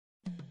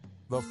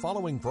The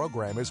following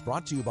program is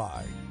brought to you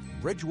by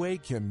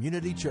Bridgeway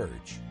Community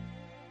Church.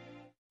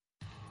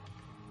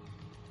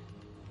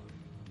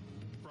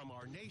 From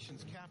our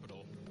nation's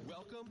capital,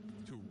 welcome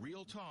to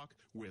Real Talk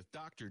with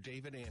Dr.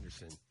 David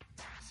Anderson.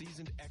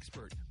 Seasoned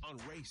expert on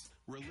race,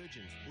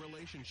 religion,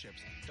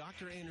 relationships,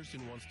 Dr.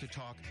 Anderson wants to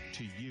talk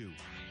to you.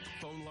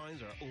 Phone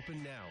lines are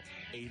open now,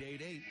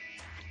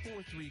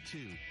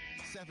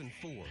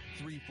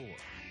 888-432-7434.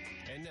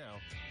 And now,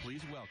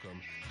 please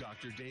welcome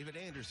Dr. David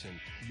Anderson,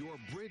 your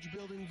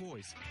bridge-building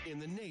voice in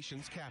the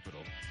nation's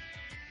capital.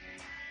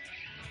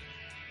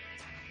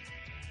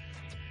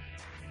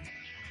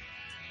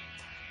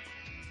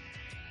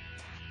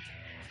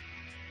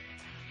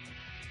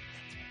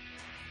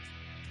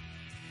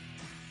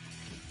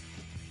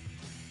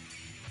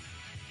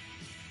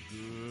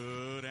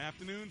 Good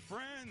afternoon,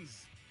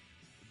 friends.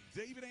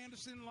 David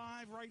Anderson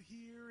live right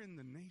here in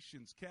the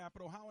nation's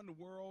capital. How in the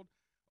world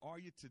are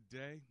you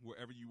today,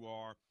 wherever you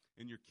are,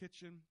 in your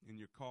kitchen, in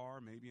your car,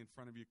 maybe in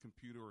front of your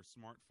computer or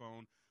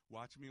smartphone,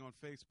 watching me on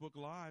Facebook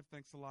Live?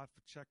 Thanks a lot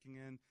for checking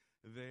in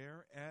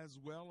there, as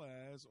well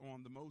as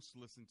on the most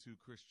listened to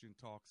Christian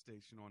talk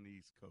station on the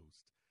East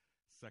Coast.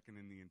 Second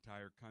in the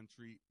entire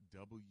country,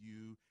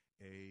 WAVA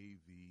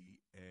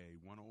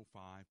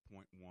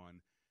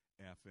 105.1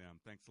 FM.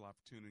 Thanks a lot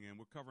for tuning in.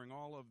 We're covering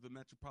all of the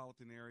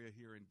metropolitan area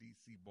here in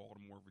D.C.,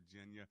 Baltimore,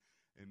 Virginia,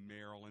 and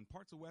Maryland,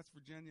 parts of West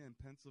Virginia and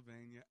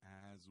Pennsylvania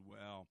as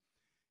well.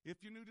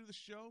 If you're new to the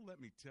show, let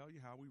me tell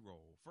you how we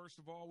roll. First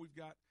of all, we've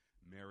got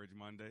Marriage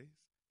Mondays,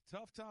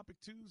 Tough Topic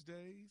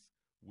Tuesdays,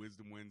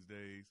 Wisdom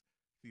Wednesdays,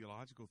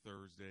 Theological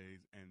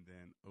Thursdays, and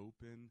then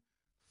Open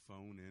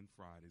Phone-In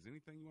Fridays.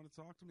 Anything you want to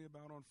talk to me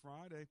about on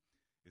Friday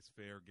is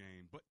fair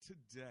game. But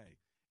today,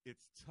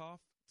 it's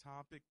Tough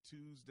Topic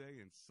Tuesday,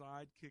 and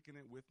sidekicking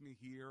it with me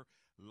here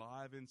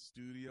live in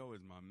studio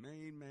is my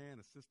main man,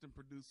 assistant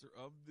producer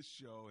of the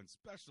show and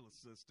special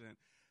assistant,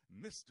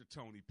 Mr.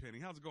 Tony Penny.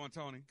 How's it going,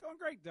 Tony? Going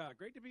great, Doc.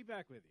 Great to be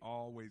back with you.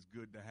 Always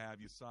good to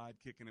have you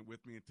sidekicking it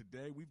with me. And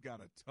today we've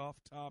got a tough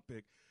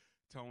topic.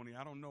 Tony,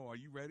 I don't know. Are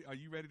you ready? Are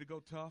you ready to go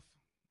tough?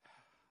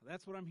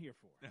 That's what I'm here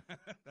for.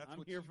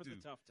 I'm here for the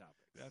tough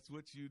topics. That's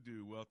what you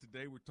do. Well,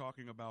 today we're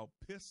talking about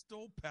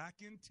pistol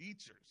packing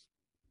teachers.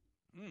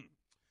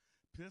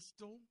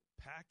 Pistol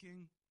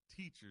packing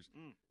teachers.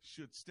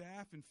 Should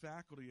staff and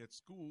faculty at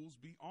schools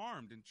be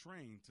armed and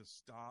trained to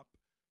stop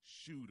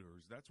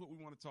shooters? That's what we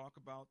want to talk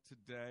about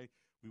today.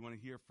 We want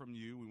to hear from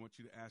you. We want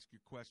you to ask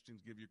your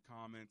questions, give your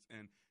comments,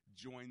 and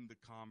join the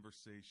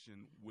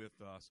conversation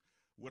with us.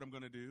 What I'm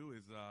going to do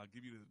is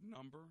give you the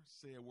number,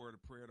 say a word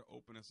of prayer to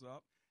open us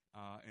up,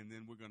 and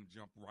then we're going to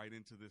jump right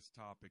into this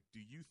topic. Do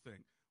you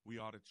think we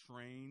ought to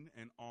train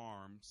and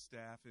arm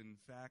staff and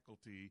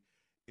faculty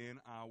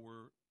in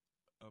our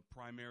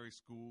primary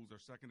schools or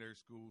secondary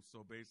schools?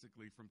 So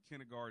basically from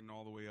kindergarten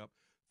all the way up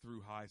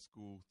through high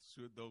school,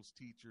 should those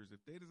teachers,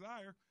 if they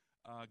desire,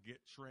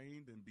 get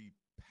trained and be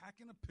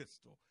packing a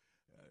pistol?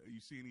 You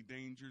see any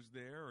dangers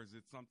there, or is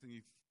it something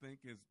you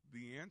think is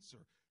the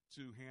answer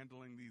to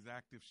handling these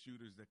active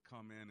shooters that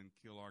come in and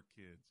kill our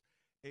kids?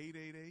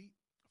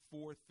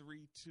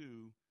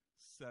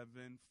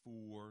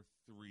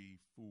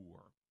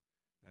 888-432-7434.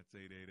 That's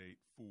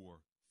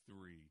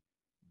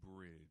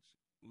 888-43-BRIDGE.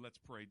 Let's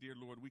pray. Dear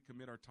Lord, we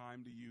commit our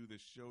time to you,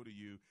 this show to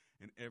you,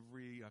 and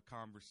every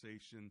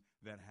conversation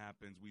that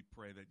happens, we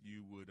pray that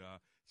you would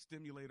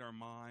stimulate our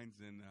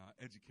minds and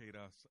educate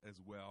us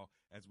as well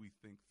as we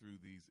think through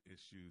these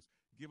issues.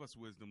 Give us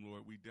wisdom,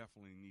 Lord. We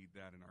definitely need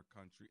that in our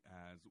country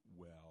as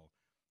well.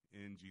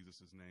 In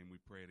Jesus' name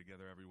we pray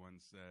together. Everyone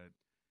said,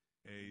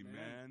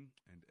 Amen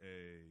and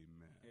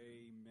amen.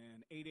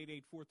 Amen.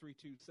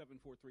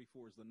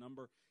 888-432-7434 is the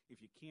number.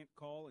 If you can't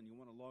call and you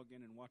want to log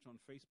in and watch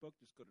on Facebook,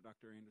 just go to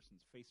Dr.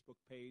 Anderson's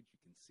Facebook page. You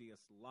can see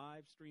us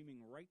live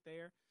streaming right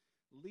there.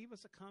 Leave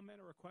us a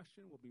comment or a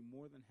question. We'll be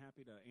more than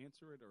happy to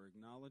answer it or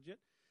acknowledge it.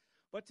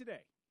 But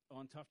today,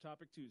 on Tough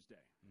Topic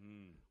Tuesday,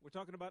 we're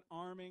talking about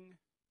arming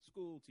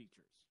school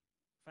teachers,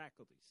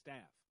 faculty,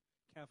 staff,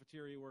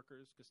 cafeteria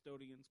workers,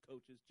 custodians,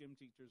 coaches, gym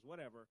teachers,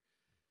 whatever.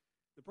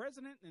 The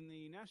president and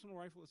the National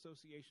Rifle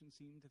Association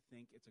seem to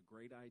think it's a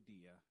great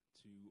idea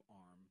to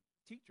arm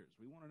teachers.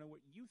 We want to know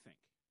what you think.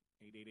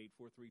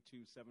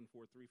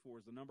 888-432-7434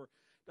 is the number.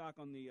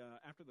 Doc, on the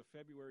after the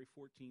February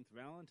 14th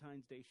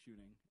Valentine's Day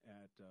shooting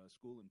at a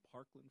school in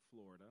Parkland,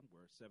 Florida,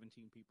 where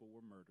 17 people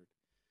were murdered,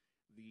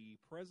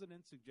 the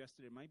president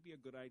suggested it might be a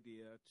good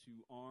idea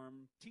to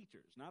arm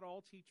teachers. Not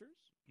all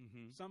teachers,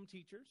 some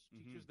teachers,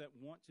 teachers that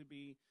want to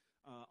be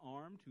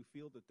armed, who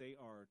feel that they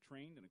are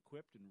trained and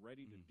equipped and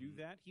ready to do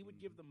that. He would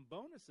give them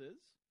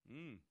bonuses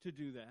to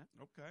do that.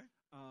 Okay.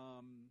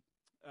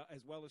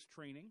 As well as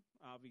training,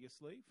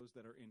 obviously, those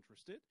that are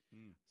interested.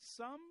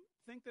 Some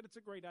think that it's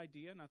a great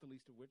idea, not the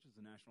least of which is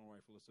the National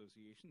Rifle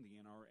Association. The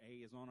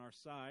NRA is on our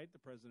side, the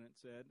president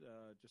said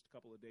just a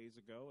couple of days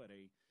ago at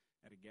a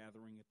at a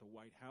gathering at the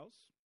White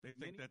House. They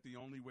think that the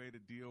only way to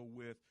deal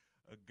with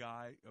a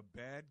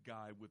bad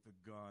guy with a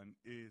gun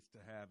is to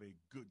have a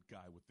good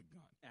guy with a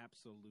gun.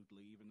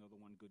 Absolutely, even though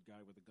the one good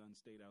guy with a gun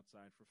stayed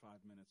outside for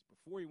 5 minutes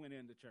before he went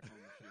in to check on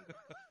the shooter.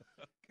 Okay.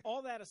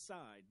 All that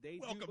aside,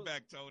 Welcome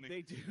back, Tony.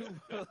 They do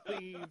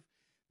believe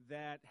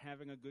that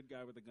having a good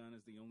guy with a gun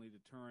is the only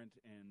deterrent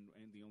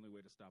and the only way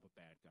to stop a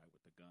bad guy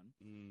with a gun.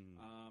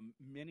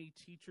 Many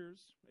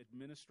teachers,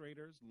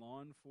 administrators,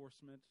 law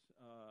enforcement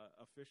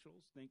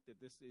officials think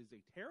that this is a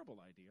terrible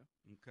idea.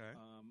 Okay.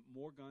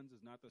 More guns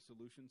is not the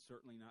solution,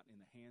 certainly not in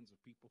the hands of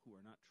people who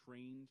are not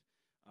trained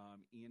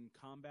in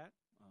combat,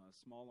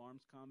 small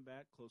arms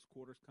combat, close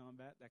quarters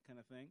combat, that kind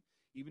of thing.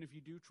 Even if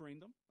you do train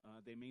them,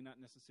 they may not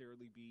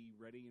necessarily be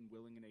ready and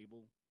willing and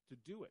able to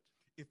do it.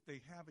 If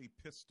they have a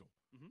pistol,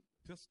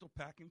 pistol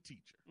packing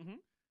teacher,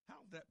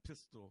 how's that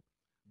pistol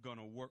going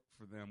to work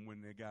for them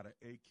when they got an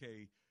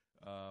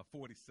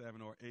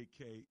AK-47 or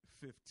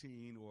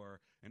AK-15 or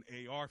an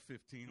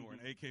AR-15 or an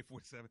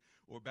AK-47?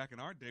 Or back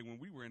in our day when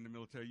we were in the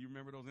military, you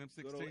remember those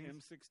M16s? Good old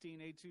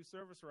M16A2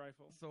 service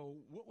rifle.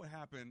 So what would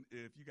happen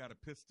if you got a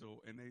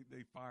pistol and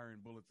they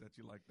firing bullets at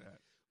you like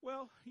that?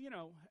 Well,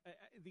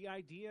 the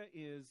idea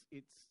is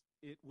it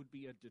would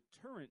be a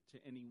deterrent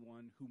to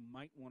anyone who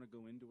might want to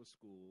go into a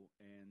school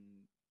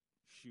and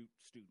shoot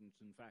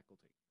students and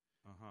faculty.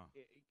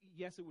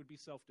 Yes, it would be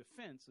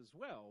self-defense as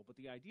well, but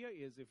the idea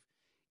is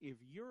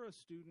if you're a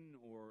student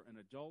or an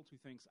adult who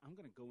thinks, I'm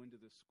going to go into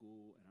this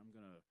school and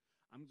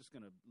I'm just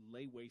going to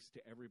lay waste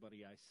to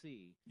everybody I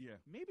see,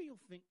 maybe you'll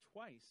think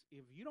twice.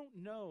 If you don't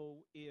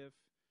know if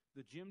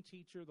the gym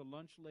teacher, the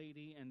lunch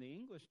lady, and the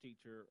English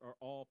teacher are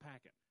all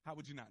packing. How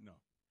would you not know?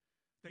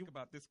 Think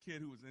about this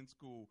kid who was in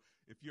school.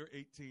 If you're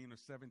 18 or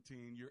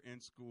 17, you're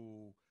in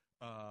school.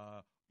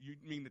 You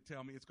mean to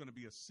tell me it's going to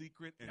be a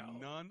secret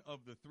and none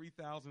of the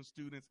 3,000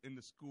 students in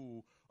the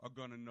school are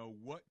going to know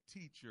what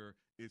teacher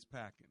is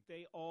packing?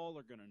 They all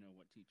are going to know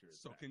what teacher is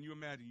packing. So can you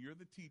imagine you're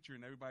the teacher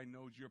and everybody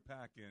knows you're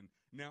packing.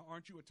 Now,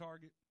 aren't you a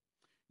target?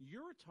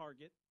 You're a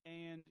target,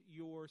 and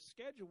your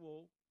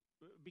schedule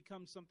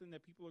becomes something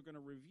that people are going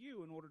to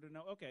review in order to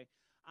know, okay,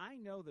 I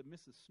know that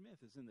Mrs. Smith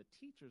is in the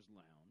teacher's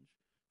lounge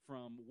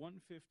from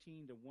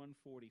 1:15 to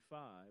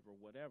 1:45 or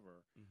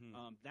whatever.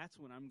 That's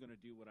when I'm going to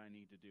do what I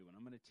need to do, and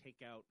I'm going to take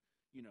out,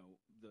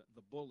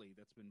 the bully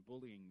that's been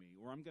bullying me,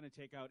 or I'm going to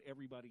take out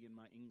everybody in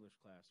my English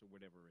class or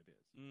whatever it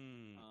is.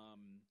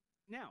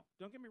 Now,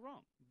 don't get me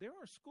wrong. There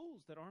are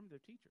schools that arm their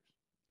teachers.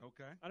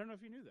 Okay. I don't know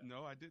if you knew that.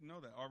 No, I didn't know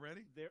that.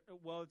 Already?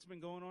 Well, it's been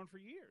going on for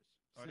years.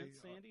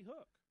 Since Sandy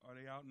Hook. Are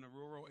they out in the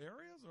rural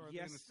areas or are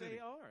yes, they in the city?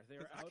 They are.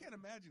 I can't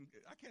imagine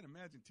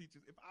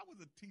teachers. If I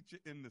was a teacher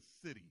in the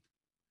city,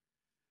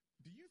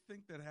 do you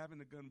think that having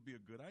a gun would be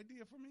a good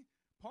idea for me?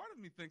 Part of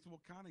me thinks,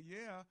 well, kind of,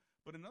 yeah.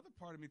 But another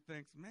part of me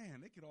thinks, man,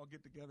 they could all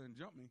get together and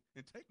jump me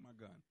and take my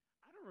gun.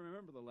 I don't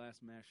remember the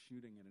last mass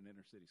shooting in an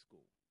inner city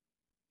school.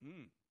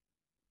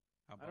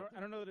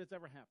 I don't know that it's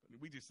ever happened.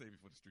 We just save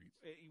it for the streets.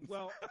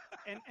 Well,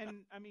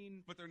 and I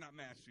mean, but they're not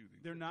mass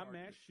shootings. They're not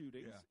mass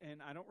shootings, and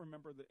I don't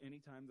remember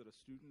any time that a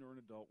student or an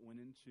adult went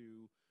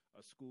into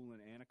a school in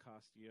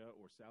Anacostia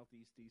or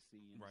Southeast D.C.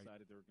 and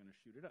decided they were going to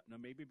shoot it up.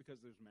 Now, maybe because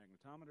there's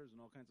magnetometers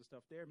and all kinds of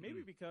stuff there.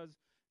 Maybe because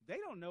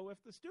they don't know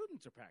if the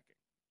students are packing.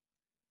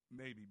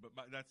 Maybe, but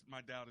that's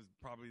my doubt is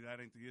probably that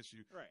ain't the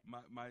issue. Right.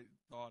 My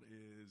thought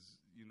is,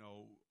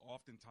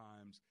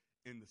 oftentimes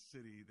in the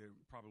city they're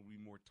probably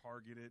more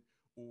targeted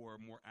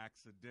or more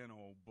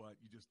accidental, but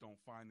you just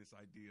don't find this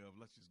idea of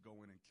let's just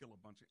go in and kill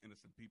a bunch of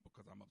innocent people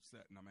because I'm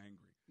upset and I'm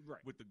angry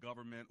with the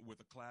government,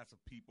 with a class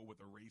of people, with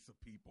a race of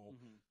people.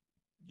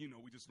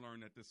 We just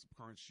learned that this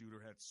current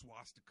shooter had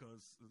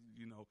swastikas,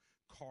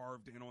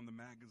 carved in on the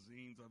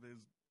magazines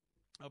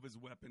of his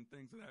weapon,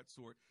 things of that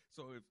sort.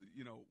 So if,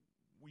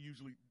 we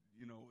usually,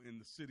 in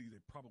the city,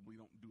 they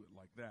probably don't do it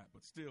like that.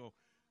 But still,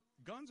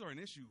 guns are an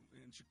issue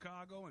in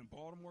Chicago and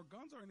Baltimore.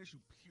 Guns are an issue,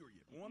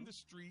 period. On the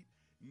street,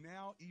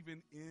 now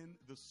even in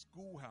the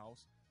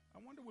schoolhouse. I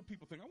wonder what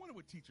people think. I wonder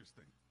what teachers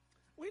think.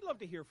 We'd love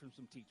to hear from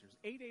some teachers.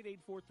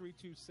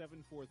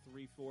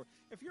 888-432-7434.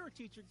 If you're a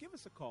teacher, give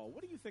us a call.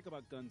 What do you think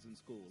about guns in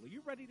school? Are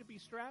you ready to be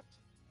strapped?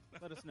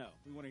 Let us know.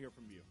 We want to hear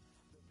from you.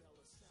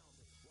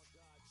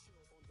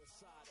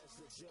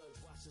 The judge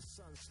watch his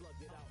son slug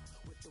it out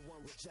with the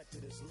one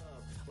rejected his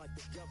love. Like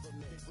the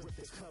government with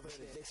the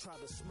covenant, they try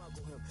to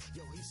smuggle him.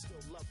 Yo, he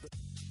still loved it.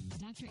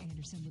 Dr.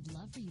 Anderson would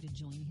love for you to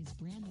join his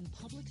brand new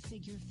public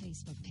figure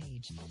Facebook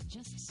page.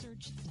 Just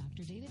search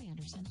Dr. David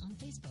Anderson on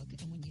Facebook,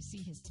 and when you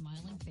see his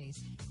smiling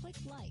face, click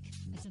like.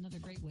 It's another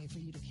great way for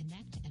you to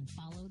connect and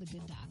follow the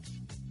good doc.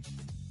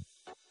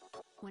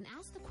 When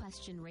asked the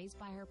question raised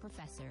by her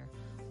professor,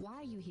 why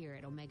are you here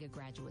at Omega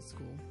Graduate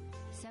School?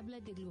 Sebla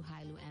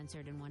Digluhailu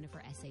answered in one of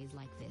her essays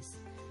like this: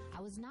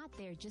 I was not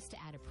there just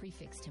to add a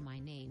prefix to my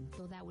name,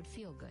 though that would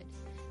feel good.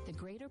 The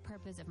greater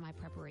purpose of my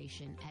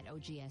preparation at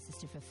OGS is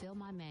to fulfill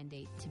my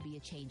mandate to be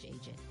a change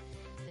agent.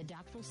 The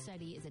doctoral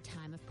study is a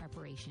time of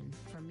preparation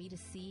for me to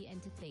see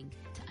and to think,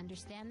 to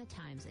understand the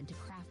times, and to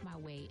craft my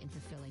way into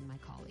filling my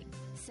calling.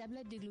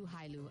 Sebla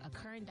Diglu-Hailu, a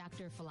current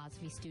Doctor of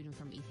Philosophy student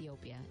from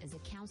Ethiopia, is a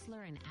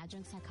counselor and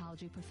adjunct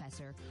psychology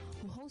professor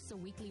who hosts a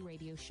weekly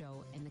radio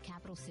show in the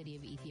capital city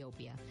of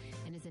Ethiopia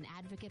and is an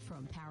advocate for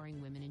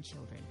empowering women and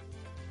children.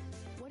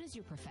 What is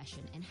your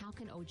profession, and how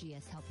can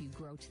OGS help you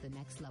grow to the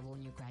next level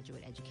in your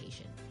graduate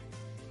education?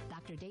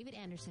 Dr. David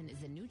Anderson is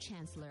the new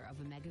chancellor of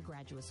Omega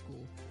Graduate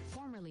School,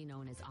 formerly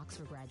known as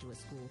Oxford Graduate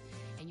School,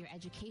 and your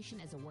education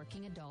as a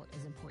working adult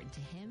is important to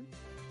him,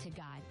 to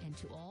God, and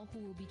to all who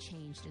will be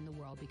changed in the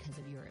world because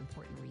of your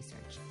important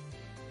research.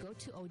 Go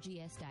to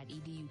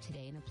ogs.edu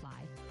today and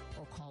apply,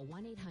 or call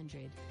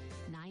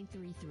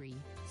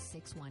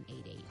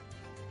 1-800-933-6188.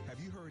 Have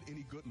you heard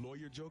any good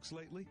lawyer jokes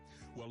lately?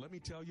 Well, let me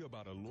tell you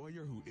about a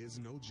lawyer who is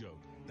no joke.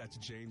 That's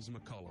James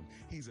McCullum.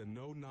 He's a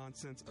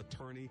no-nonsense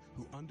attorney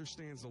who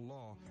understands the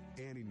law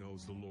and he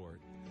knows the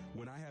Lord.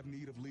 When I have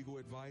need of legal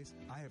advice,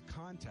 I have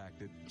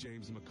contacted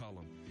James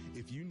McCullum.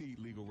 If you need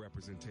legal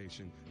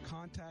representation,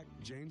 contact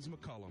James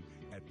McCullum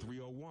at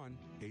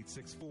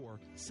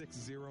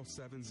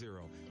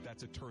 301-864-6070.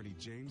 That's attorney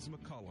James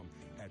McCullum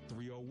at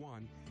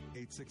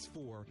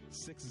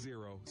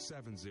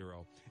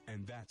 301-864-6070.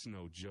 And that's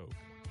no joke.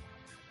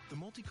 The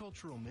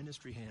Multicultural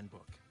Ministry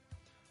Handbook.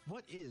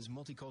 What is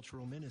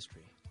multicultural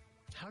ministry?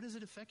 How does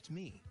it affect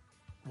me?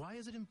 Why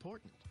is it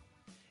important?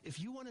 If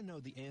you want to know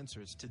the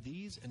answers to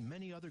these and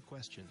many other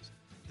questions,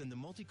 then the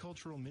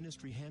Multicultural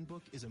Ministry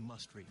Handbook is a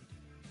must-read.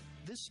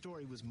 This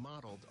story was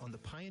modeled on the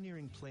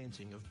pioneering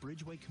planting of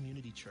Bridgeway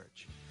Community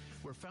Church,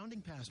 where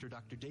founding pastor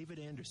Dr. David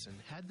Anderson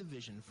had the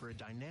vision for a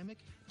dynamic,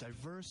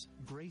 diverse,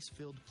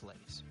 grace-filled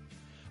place.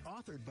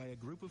 Authored by a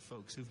group of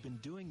folks who've been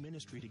doing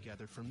ministry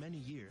together for many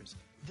years,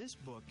 this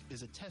book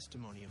is a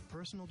testimony of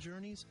personal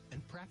journeys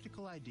and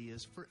practical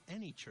ideas for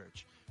any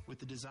church with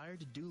the desire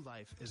to do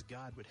life as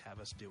God would have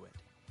us do it.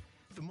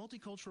 The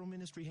Multicultural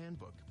Ministry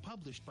Handbook,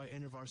 published by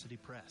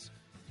InterVarsity Press,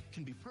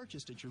 can be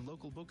purchased at your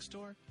local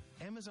bookstore,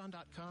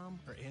 Amazon.com,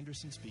 or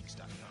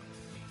AndersonSpeaks.com.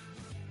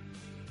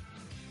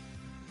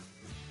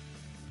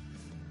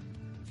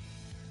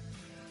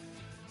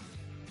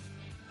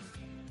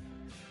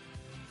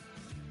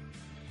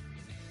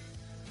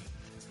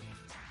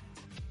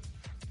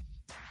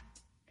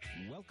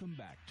 Welcome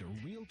back to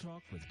Real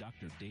Talk with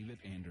Dr. David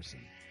Anderson.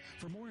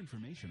 For more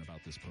information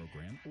about this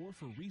program or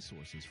for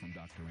resources from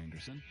Dr.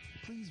 Anderson,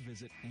 please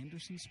visit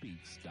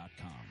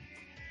AndersonSpeaks.com.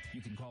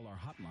 You can call our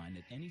hotline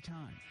at any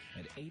time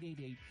at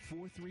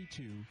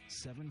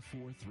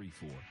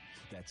 888-432-7434.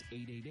 That's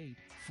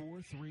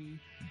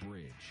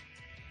 888-43-BRIDGE.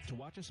 To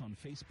watch us on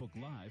Facebook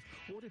Live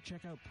or to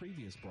check out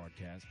previous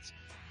broadcasts,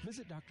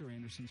 visit Dr.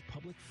 Anderson's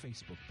public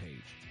Facebook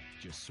page.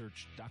 Just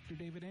search Dr.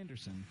 David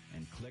Anderson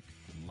and click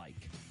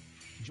like.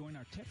 Join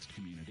our text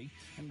community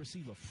and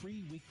receive a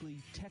free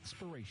weekly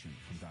Textpiration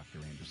from Dr.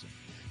 Anderson.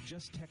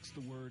 Just text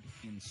the word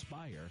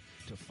INSPIRE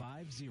to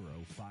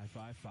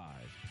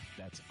 50555.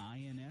 That's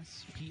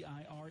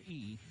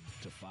INSPIRE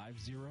to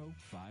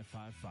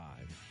 50555.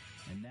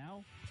 And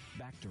now,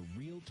 back to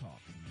Real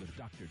Talk with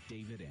Dr.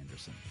 David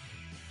Anderson.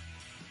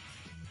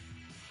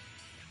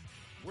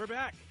 We're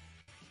back.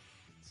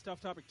 It's Tough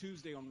Topic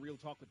Tuesday on Real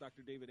Talk with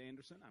Dr. David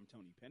Anderson. I'm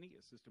Tony Penny,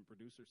 assistant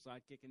producer,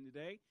 sidekicking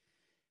today.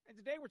 And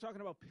today we're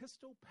talking about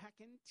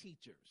pistol-packing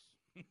teachers.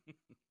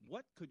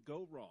 What could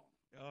go wrong?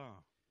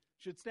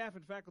 Should staff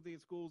and faculty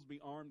at schools be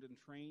armed and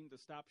trained to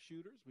stop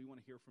shooters? We want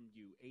to hear from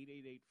you.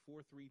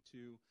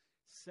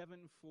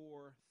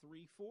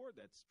 888-432-7434.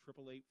 That's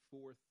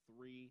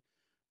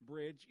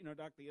 888-43-BRIDGE. You know,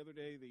 Doc, the other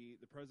day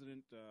the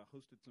president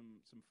hosted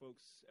some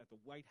folks at the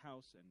White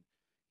House, and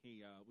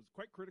he was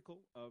quite critical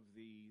of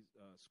the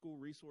school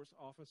resource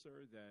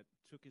officer that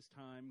took his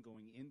time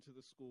going into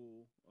the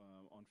school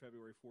on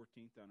February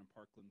 14th down in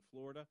Parkland,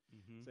 Florida.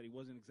 Said he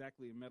wasn't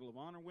exactly a Medal of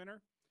Honor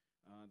winner.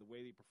 The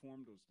way they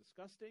performed was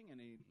disgusting. And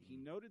he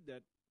noted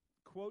that,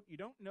 quote, "You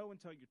don't know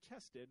until you're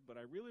tested, but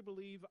I really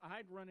believe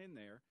I'd run in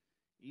there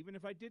even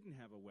if I didn't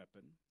have a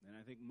weapon. And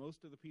I think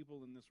most of the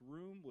people in this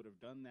room would have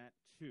done that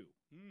too."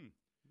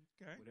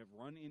 Okay. Would have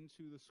run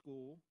into the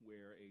school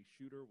where a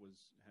shooter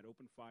had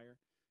opened fire,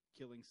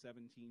 killing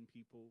 17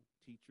 people,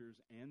 teachers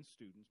and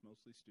students,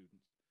 mostly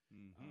students.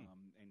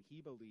 And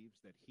he believes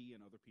that he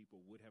and other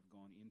people would have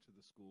gone into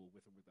the school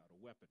with or without a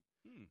weapon.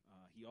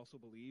 He also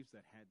believes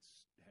that had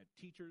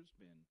teachers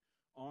been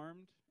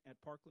armed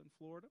at Parkland,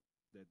 Florida,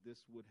 that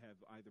this would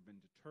have either been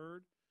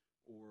deterred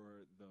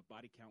or the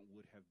body count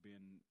would have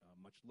been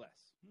much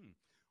less.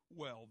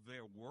 Well,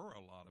 there were a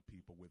lot of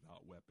people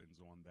without weapons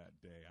on that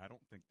day. I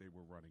don't think they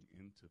were running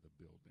into the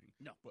building.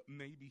 No. But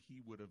maybe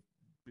he would have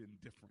been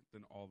different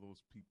than all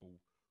those people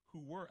who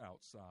were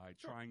outside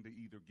trying to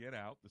either get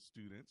out, the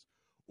students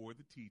or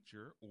the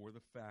teacher or the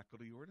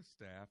faculty or the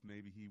staff.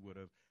 Maybe he would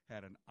have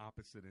had an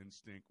opposite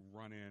instinct,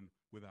 run in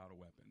without a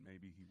weapon.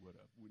 Maybe he would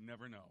have. We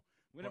never know.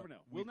 We never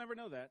know. We'll never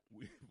know that.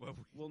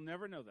 We'll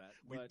never know that.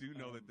 We do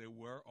know that there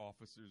were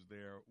officers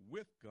there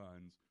with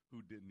guns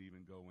who didn't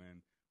even go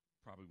in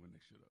probably when they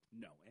should have.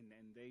 No, and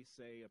they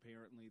say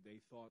apparently they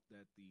thought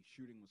that the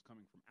shooting was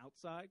coming from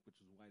outside,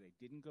 which is why they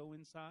didn't go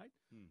inside.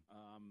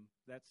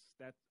 That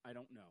I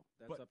don't know.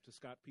 That's up to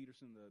Scott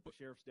Peterson, the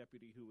sheriff's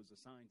deputy who was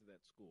assigned to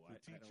that school. The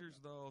teachers,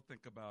 though,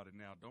 think about it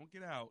now. Don't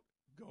get out,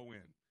 go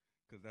in,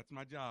 because that's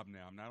my job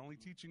now. I'm not only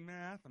teaching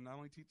math, I'm not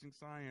only teaching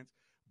science,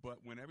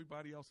 but when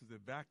everybody else is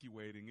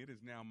evacuating, it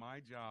is now my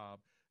job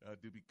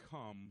to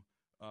become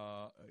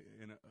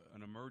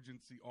an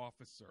emergency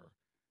officer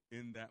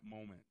in that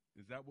moment.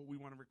 Is that what we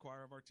want to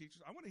require of our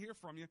teachers? I want to hear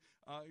from you.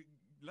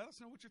 Let us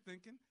know what you're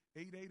thinking.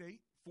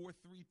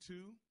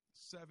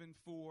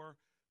 888-432-7434.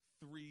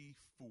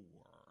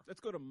 Let's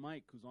go to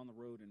Mike, who's on the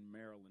road in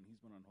Maryland. He's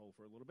been on hold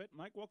for a little bit.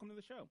 Mike, welcome to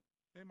the show.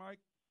 Hey, Mike.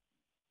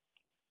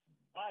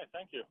 Hi,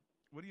 thank you.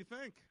 What do you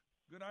think?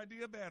 Good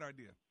idea, bad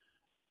idea?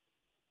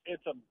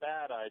 It's a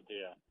bad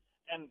idea.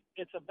 And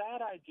it's a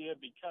bad idea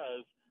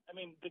because, I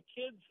mean, the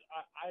kids,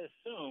 I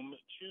assume,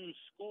 choose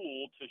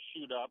school to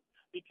shoot up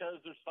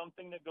because there's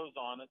something that goes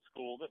on at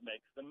school that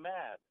makes them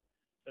mad.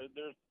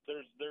 There's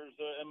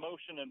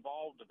emotion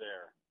involved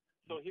there.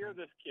 So here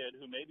this kid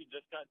who maybe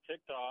just got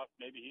ticked off,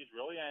 maybe he's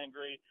really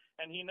angry,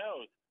 and he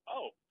knows,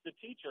 oh, the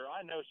teacher,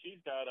 I know he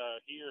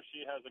or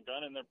she has a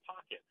gun in their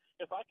pocket.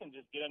 If I can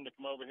just get him to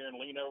come over here and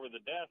lean over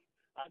the desk,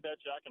 I bet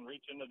you I can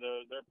reach into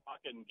their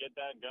pocket and get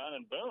that gun,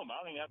 and boom,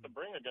 I don't even have to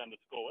bring a gun to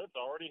school. It's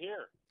already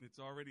here.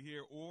 It's already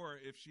here. Or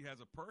if she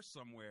has a purse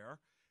somewhere,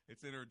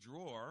 it's in her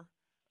drawer.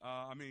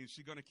 Is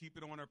she going to keep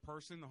it on her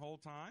person the whole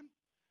time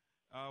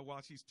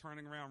while she's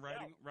turning around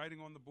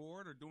writing on the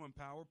board or doing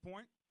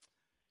PowerPoint?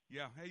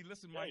 Yeah. Hey,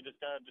 listen, Mike. You just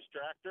got to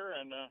distract her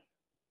and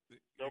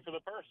go for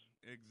the purse.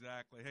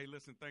 Exactly. Hey,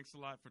 listen, thanks a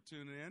lot for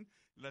tuning in.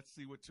 Let's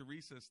see what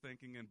Teresa is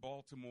thinking in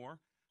Baltimore.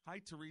 Hi,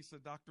 Teresa.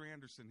 Dr.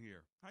 Anderson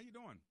here. How you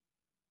doing?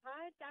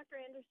 Hi, Dr.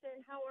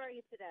 Anderson. How are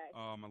you today?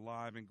 I'm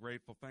alive and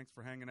grateful. Thanks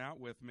for hanging out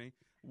with me.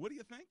 What are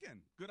you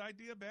thinking? Good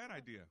idea, bad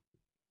idea?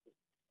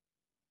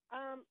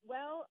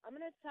 Well, I'm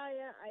going to tell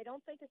you, I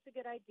don't think it's a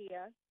good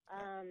idea.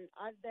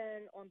 I've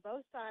been on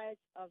both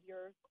sides of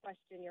your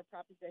question, your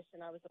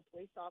proposition. I was a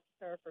police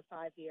officer for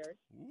 5 years.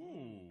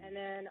 Ooh. And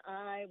then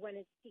I went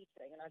into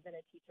teaching, and I've been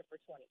a teacher for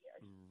 20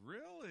 years.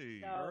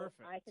 Really? So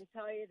Perfect. I can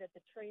tell you that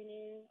the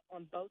training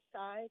on both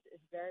sides is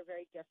very,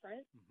 very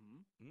different.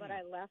 But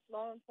I left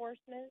law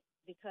enforcement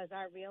because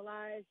I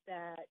realized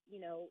that,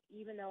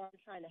 even though I'm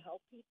trying to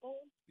help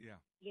people,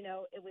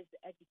 it was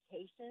the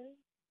education.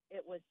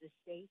 It was the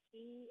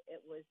safety.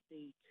 It was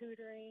the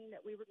tutoring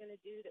that we were going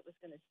to do that was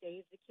going to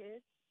save the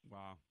kids.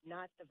 Wow.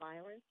 Not the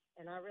violence.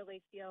 And I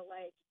really feel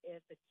like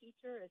if a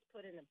teacher is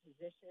put in a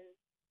position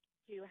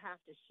to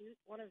have to shoot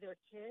one of their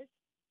kids,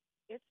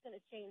 it's going to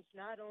change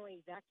not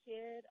only that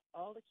kid,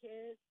 all the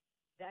kids,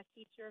 that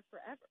teacher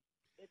forever.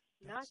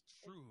 That's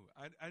true.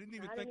 I didn't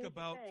even think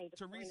about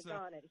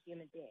Teresa. At a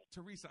human being.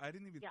 Teresa, I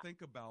didn't even think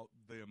about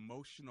the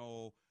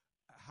emotional.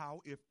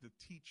 How if the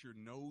teacher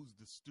knows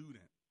the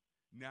student,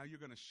 now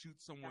you're going to shoot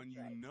someone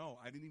know.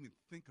 I didn't even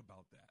think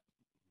about that.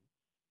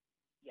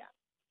 Yeah,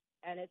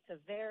 and it's a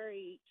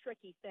very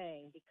tricky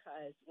thing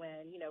because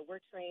when we're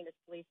trained as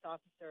police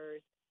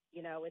officers,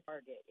 it's a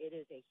target. It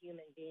is a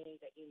human being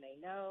that you may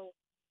know,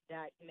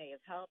 that you may have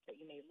helped, that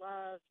you may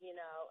love.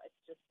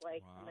 It's just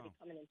like somebody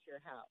coming into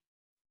your house.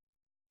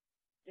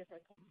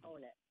 Different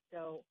component.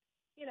 So,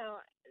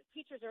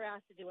 teachers are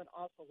asked to do an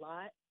awful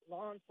lot.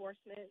 Law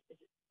enforcement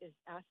is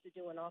asked to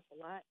do an awful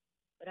lot.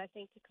 But I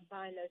think to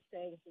combine those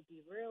things would be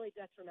really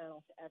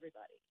detrimental to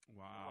everybody.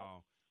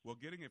 Wow. Well,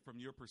 getting it from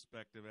your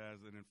perspective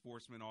as an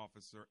enforcement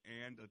officer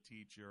and a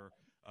teacher,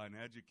 an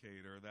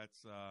educator,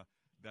 that's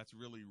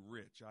really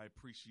rich. I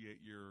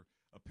appreciate your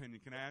opinion.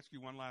 Can I ask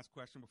you one last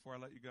question before I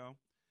let you go?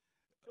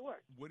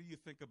 Sure. What do you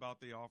think about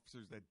the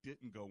officers that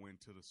didn't go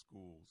into the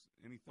schools?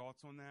 Any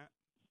thoughts on that?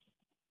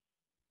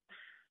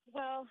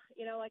 Well,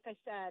 like I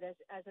said,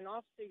 as an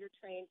officer, you're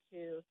trained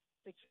to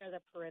secure the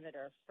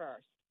perimeter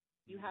first.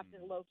 You have to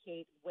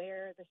locate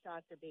where the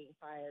shots are being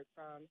fired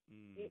from.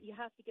 You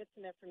have to get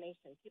some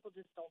information. People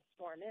just don't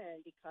storm in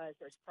because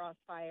there's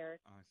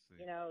crossfire. I see.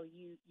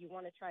 You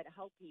want to try to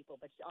help people,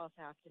 but you also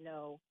have to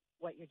know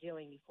what you're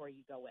doing before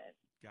you go in.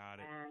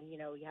 Got it. And, you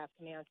have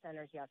command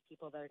centers. You have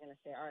people that are going to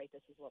say, all right,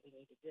 this is what we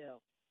need to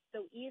do.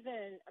 So we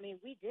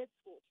did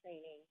school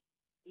training,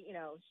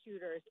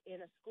 shooters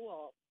in a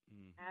school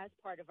as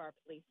part of our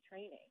police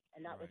training,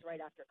 and that was right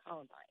after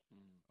Columbine.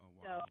 Oh,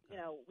 So, wow. Okay.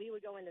 we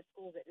would go into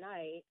schools at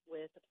night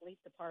with the police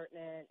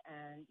department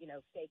and,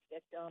 fake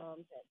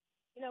victims, and,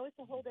 it's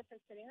a whole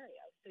different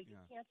scenario. So you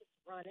can't just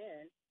run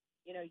in.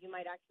 You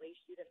might actually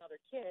shoot another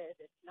kid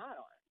that's not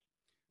armed,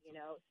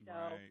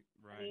 So,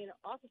 right.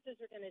 officers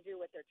are going to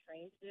do what they're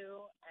trained to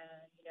do,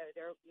 and,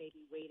 they're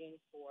maybe waiting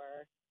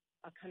for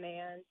a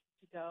command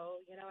to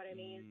go, you know what I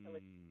mean? So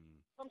it's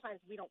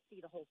sometimes we don't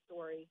see the whole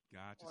story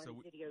on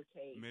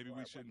videotape. Maybe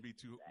we shouldn't be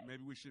too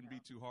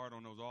hard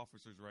on those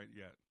officers right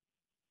yet.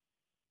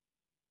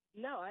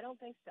 No, I don't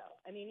think so.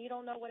 You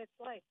don't know what it's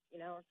like,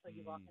 until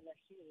you walk in their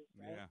shoes,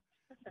 right? Yeah.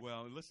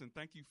 Well, listen,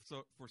 thank you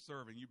for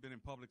serving. You've been in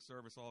public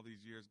service all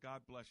these years.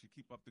 God bless you.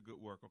 Keep up the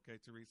good work, okay,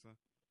 Teresa?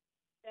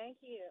 Thank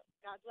you.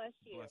 God bless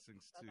you.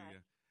 Blessings to Bye-bye.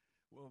 you.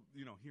 Well,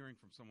 hearing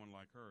from someone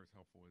like her is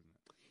helpful, isn't it?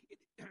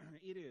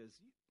 It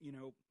is.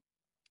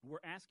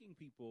 We're asking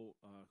people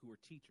who are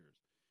teachers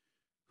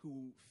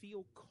who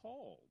feel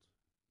called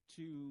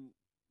to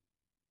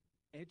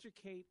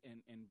educate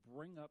and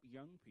bring up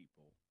young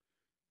people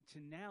to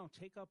now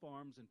take up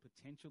arms and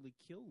potentially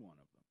kill one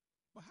of them.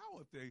 But how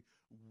if they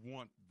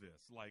want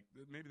this? Like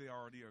maybe they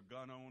already are a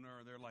gun owner,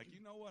 and they're like, you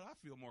know what? I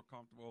feel more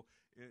comfortable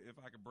if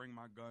I could bring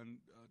my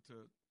gun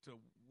to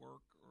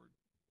work or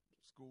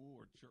school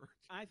or church.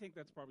 I think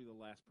that's probably the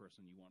last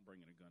person you want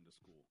bringing a gun to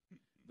school.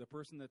 The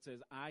person that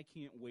says, I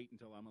can't wait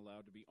until I'm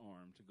allowed to be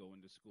armed to go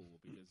into school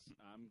because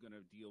I'm going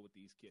to deal with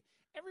these kids.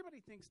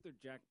 Everybody thinks they're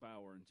Jack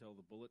Bauer until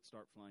the bullets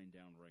start flying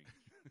down range.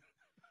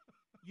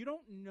 You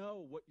don't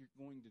know what you're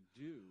going to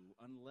do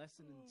unless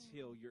and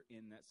until you're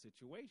in that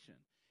situation.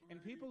 Right. And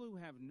people who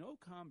have no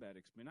combat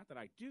experience, not that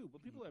I do,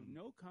 but people who have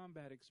no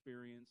combat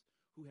experience,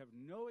 who have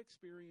no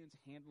experience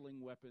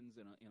handling weapons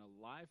in a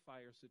live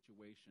fire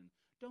situation,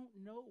 don't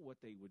know what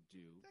they would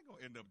do. They're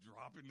going to end up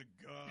dropping the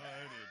gun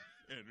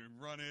and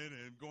running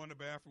and going to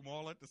the bathroom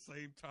all at the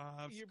same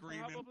time, You're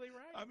screaming. Probably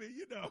right. I mean,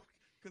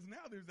 because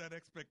now there's that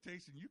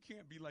expectation. You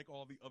can't be like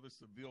all the other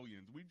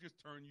civilians. We just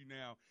turn you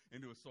now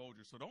into a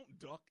soldier. So don't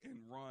duck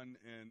and run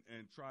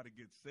and try to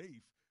get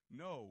safe.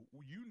 No,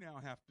 you now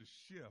have to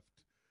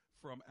shift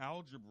from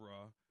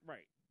algebra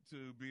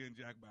to being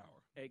Jack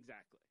Bauer.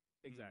 Exactly.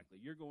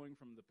 You're going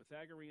from the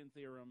Pythagorean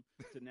theorem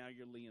to now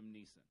you're Liam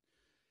Neeson.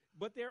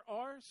 But there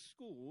are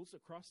schools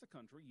across the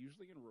country,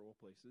 usually in rural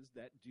places,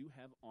 that do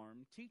have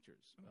armed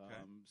teachers.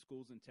 Okay.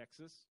 Schools in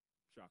Texas,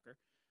 shocker,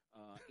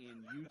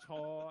 in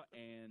Utah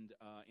and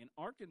in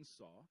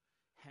Arkansas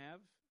have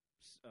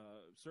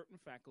certain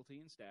faculty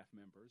and staff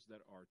members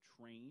that are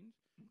trained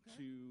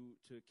to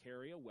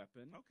carry a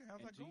weapon how's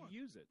and that to going?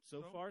 use it.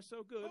 So far,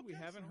 so good. We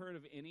haven't so- heard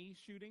of any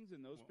shootings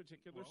in those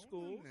particular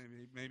schools.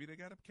 Maybe they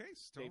got a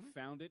case, Tony. They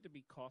found it to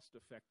be cost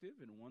effective.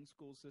 In one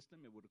school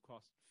system, it would have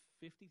cost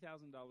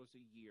 $50,000 a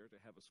year to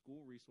have a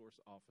school resource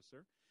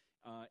officer.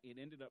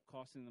 It ended up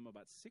costing them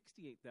about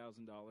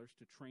 $68,000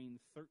 to train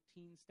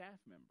 13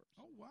 staff members.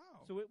 Oh,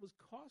 wow. So it was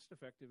cost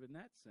effective in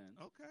that sense.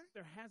 Okay.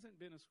 There hasn't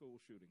been a school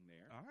shooting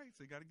there. All right,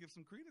 so you got to give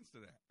some credence to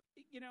that.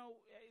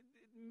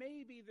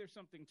 Maybe there's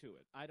something to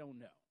it. I don't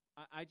know.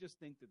 I just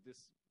think that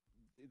this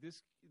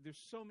there's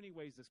so many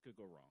ways this could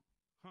go wrong.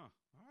 Huh.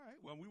 All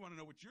right. Well, we want to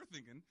know what you're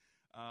thinking.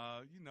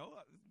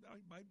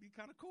 It might be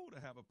kind of cool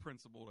to have a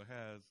principal that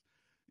has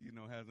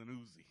an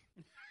Uzi.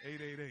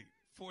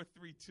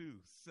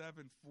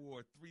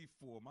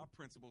 888-432-7434. My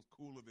principal's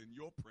cooler than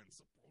your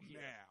principal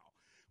now.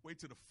 Wait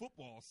till the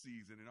football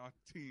season and our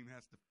team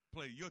has to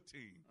play your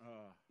team.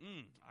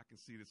 I can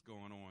see this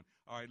going on.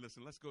 All right,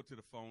 listen, let's go to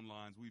the phone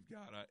lines. We've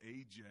got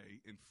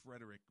AJ in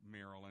Frederick,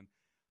 Maryland.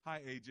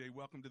 Hi, AJ.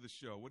 Welcome to the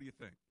show. What do you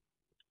think?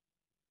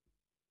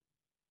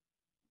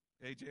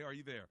 AJ, are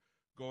you there?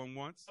 Going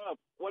once?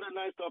 What a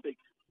nice topic.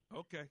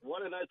 Okay.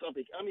 What a nice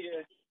topic. I'm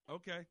here.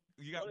 Okay.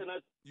 You got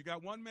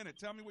 1 minute.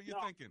 Tell me what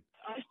you're thinking.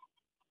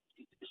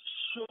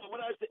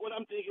 What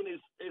I'm thinking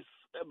is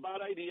a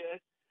bad idea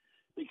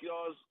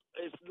because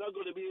it's not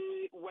going to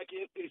be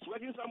working. It's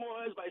working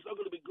somewhere else, but it's not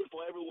going to be good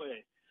for everywhere.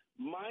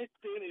 My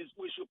thing is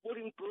we should put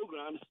in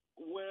programs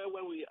where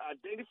when we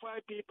identify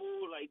people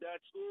like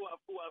that who are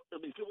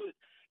people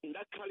in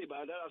that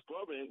caliber that has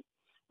problem,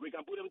 we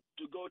can put them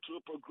to go through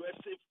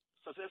progressive,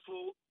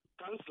 successful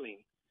counseling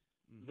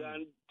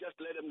than just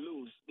let them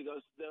loose,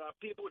 because there are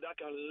people that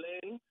can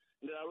learn.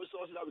 There are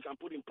resources that we can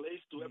put in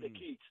place to help the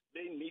kids.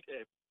 They need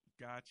help.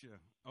 Gotcha.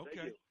 Okay.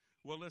 Thank you.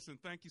 Well, listen,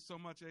 thank you so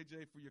much,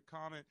 AJ, for your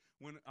comment.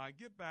 When I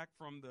get back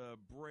from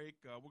the break,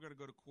 we're going to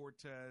go to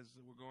Cortez.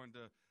 We're going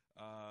to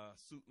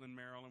Suitland,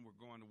 Maryland. We're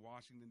going to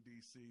Washington,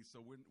 D.C.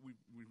 So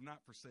we've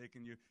not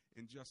forsaken you.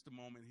 In just a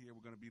moment here,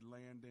 we're going to be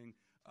landing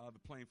the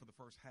plane for the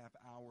first half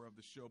hour of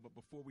the show. But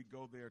before we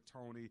go there,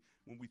 Tony,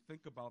 when we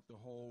think about the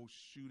whole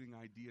shooting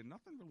idea,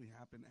 nothing really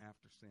happened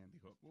after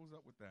Sandy Hook. What was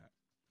up with that?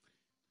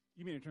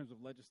 You mean in terms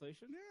of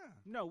legislation? Yeah.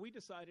 No, we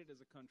decided as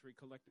a country,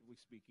 collectively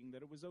speaking,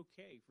 that it was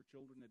okay for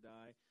children to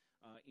die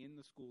in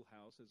the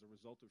schoolhouse as a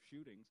result of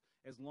shootings,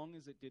 as long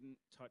as it didn't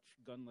touch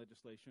gun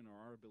legislation or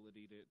our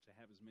ability to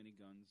have as many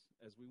guns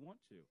as we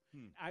want to.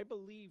 I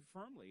believe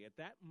firmly at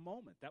that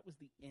moment, that was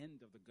the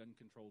end of the gun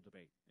control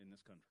debate in this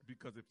country.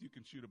 Because if you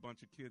can shoot a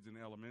bunch of kids in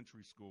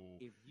elementary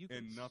school if you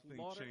and can nothing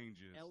slaughter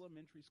changes.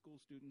 elementary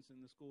school students in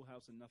the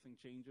schoolhouse and nothing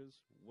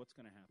changes, what's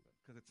going to happen?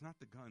 Because it's not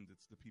the guns,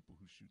 it's the people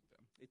who shoot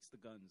them. It's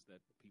the guns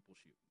that people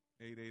shoot.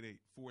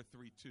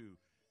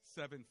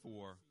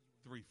 888-432-7434.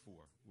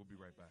 We'll be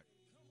right back.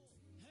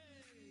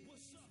 Hey,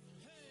 what's up?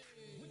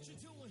 Hey, what you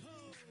doing,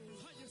 ho?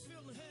 How you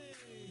feeling, hey?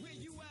 Where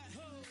you at,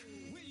 ho?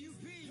 Where you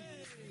be?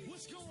 Hey,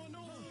 what's going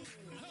on?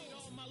 I need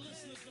all my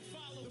listeners to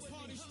follow. The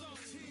party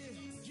starts here.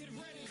 Get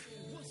ready.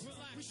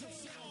 Relax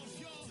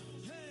yourself, y'all.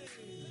 Hey,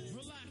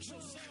 relax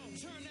yourself.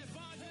 Turn that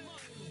volume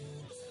up.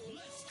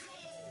 Let's go.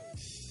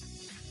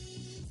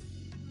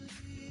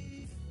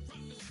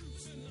 Rock the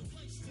troops in the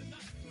place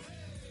tonight.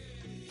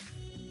 Hey.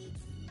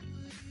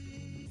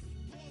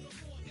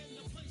 Baltimore in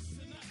the place.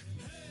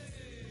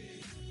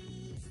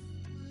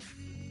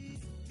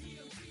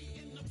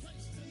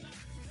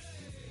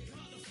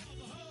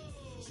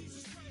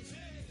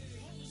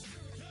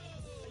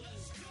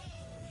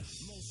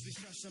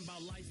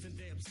 Living by life and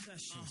their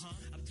obsessions.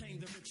 Obtain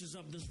the riches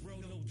of this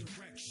road, no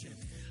direction.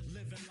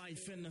 Living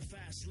life in the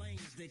fast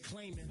lanes, they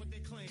claiming. What they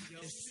claim, yo?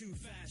 It's too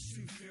fast,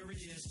 too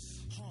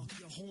furious. Honk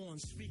your horn,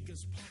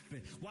 speakers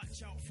pumping.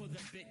 Watch out for the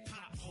big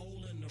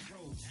pothole in the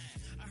road.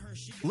 I heard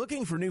she...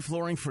 Looking for new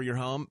flooring for your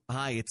home?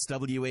 Hi, it's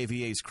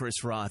WAVA's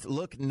Chris Roth.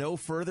 Look no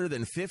further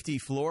than 50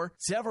 Floor.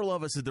 Several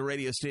of us at the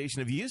radio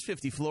station have used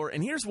 50 Floor,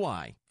 and here's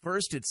why.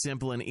 First, it's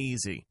simple and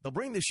easy. They'll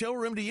bring the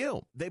showroom to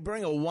you. They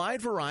bring a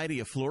wide variety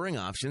of flooring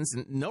options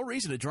and no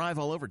reason to drive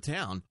all over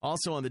town.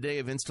 Also, on the day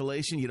of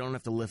installation, you don't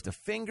have to lift a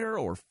finger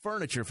or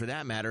furniture for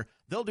that matter.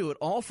 They'll do it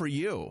all for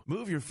you.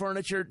 Move your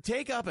furniture,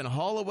 take up and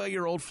haul away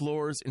your old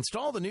floors,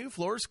 install the new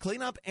floors,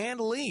 clean up,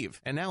 and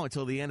leave. And now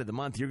until the end of the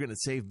month, you're going to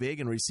save big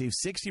and receive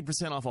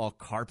 60% off all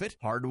carpet,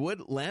 hardwood,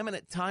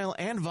 laminate, tile,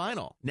 and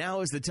vinyl. Now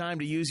is the time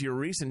to use your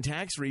recent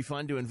tax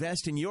refund to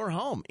invest in your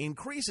home,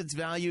 increase its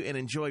value, and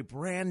enjoy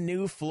brand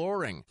new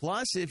flooring.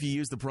 Plus, if you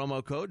use the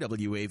promo code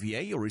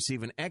WAVA, you'll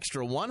receive an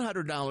extra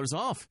 $100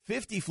 off.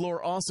 50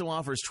 Floor also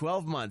offers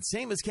 12 months,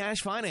 same as cash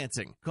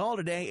financing. Call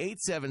today,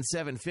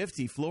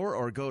 877-50-FLOOR,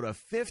 or go to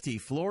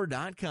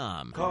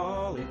 50floor.com.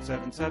 Call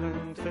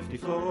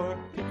 877-50-FLOOR.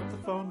 Pick up the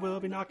phone, we'll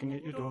be knocking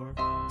at your door.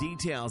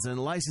 Details and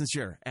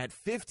licensure at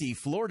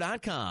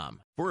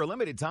 50floor.com. For a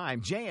limited time,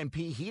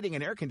 J&P Heating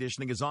and Air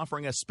Conditioning is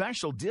offering a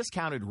special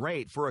discounted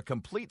rate for a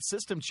complete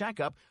system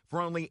checkup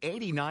for only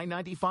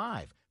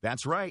 $89.95.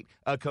 That's right,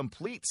 a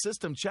complete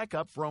system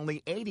checkup for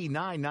only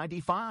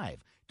 $89.95.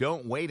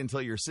 Don't wait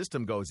until your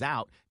system goes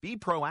out. Be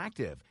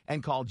proactive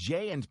and call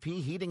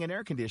J&P Heating and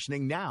Air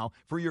Conditioning now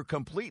for your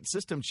complete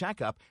system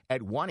checkup at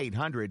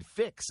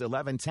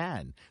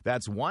 1-800-FIX-1110.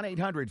 That's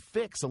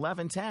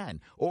 1-800-FIX-1110.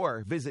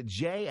 Or visit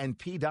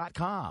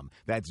jnp.com.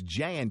 That's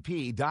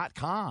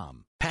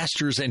jnp.com.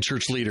 Pastors and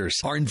church leaders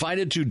are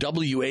invited to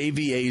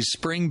WAVA's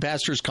Spring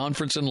Pastors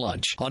Conference and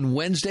Lunch on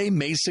Wednesday,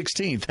 May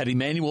 16th at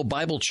Emmanuel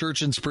Bible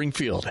Church in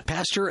Springfield.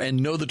 Pastor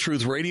and Know the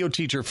Truth radio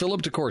teacher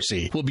Philip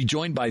DeCourcy will be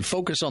joined by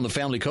Focus on the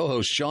Family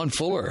co-host John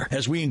Fuller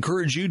as we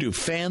encourage you to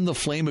fan the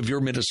flame of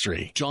your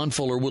ministry. John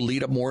Fuller will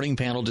lead a morning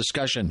panel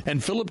discussion,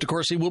 and Philip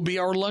DeCourcy will be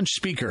our lunch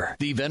speaker.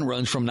 The event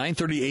runs from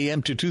 9:30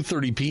 a.m. to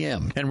 2:30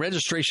 p.m., and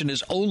registration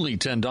is only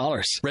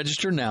 $10.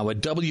 Register now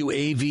at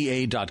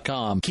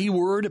WAVA.com.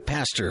 Keyword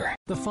Pastor.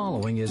 The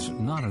following is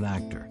not an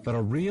actor, but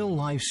a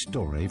real-life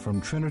story from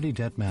Trinity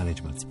Debt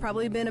Management. It's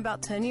probably been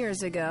about 10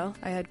 years ago.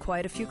 I had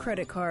quite a few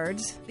credit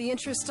cards. The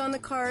interest on the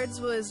cards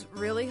was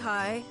really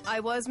high. I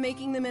was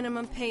making the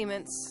minimum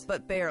payments,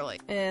 but barely.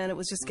 And it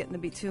was just getting to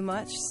be too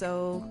much,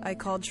 so I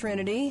called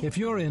Trinity. If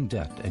you're in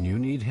debt and you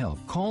need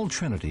help, call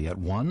Trinity at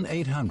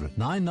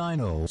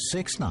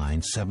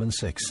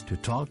 1-800-990-6976 to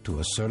talk to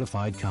a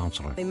certified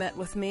counselor. They met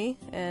with me,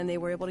 and they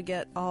were able to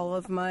get all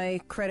of my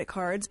credit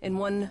cards in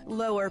one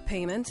lower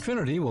payment.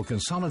 Trinity will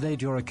consolidate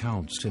your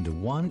accounts into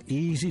one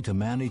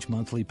easy-to-manage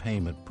monthly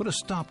payment, put a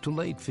stop to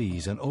late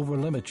fees and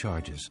over-limit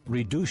charges,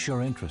 reduce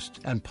your interest,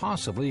 and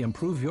possibly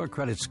improve your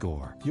credit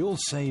score. You'll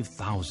save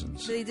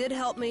thousands. They did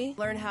help me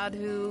learn how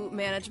to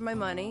manage my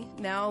money.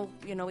 Now,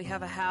 we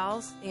have a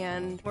house,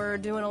 and we're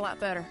doing a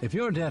lot better. If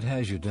your debt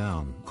has you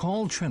down,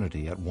 call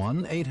Trinity at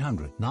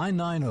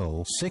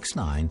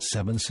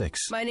 1-800-990-6976.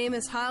 My name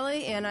is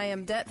Holly, and I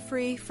am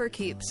debt-free for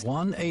keeps.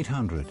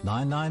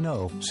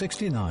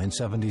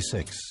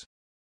 1-800-990-6976.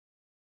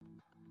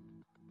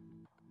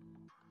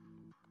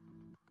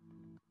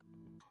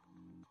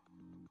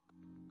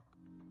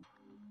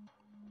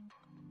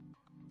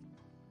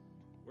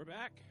 We're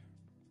back.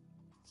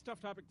 It's Tough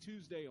Topic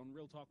Tuesday on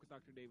Real Talk with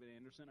Dr. David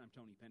Anderson. I'm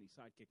Tony Penny,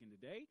 sidekicking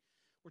today.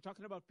 We're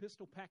talking about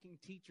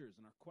pistol-packing teachers,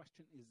 and our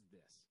question is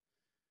this.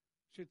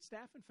 Should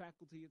staff and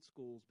faculty at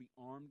schools be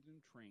armed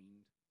and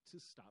trained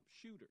to stop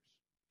shooters?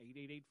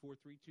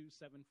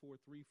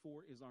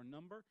 888-432-7434 is our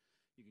number.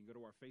 You can go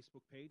to our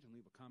Facebook page and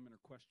leave a comment or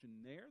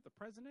question there. The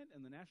president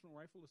and the National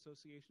Rifle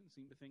Association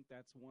seem to think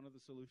that's one of the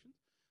solutions.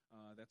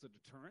 That's a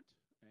deterrent,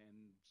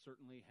 and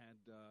certainly had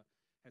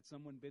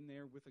someone been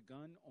there with a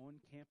gun on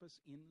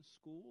campus in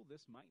school,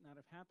 this might not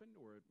have happened,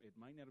 or it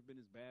might not have been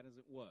as bad as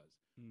it was.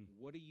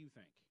 What do you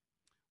think?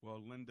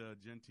 Well, Linda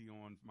Genti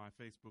on my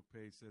Facebook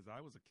page says, I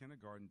was a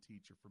kindergarten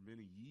teacher for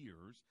many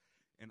years,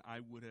 and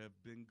I would have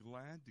been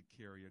glad to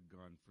carry a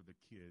gun for the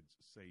kids'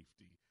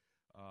 safety.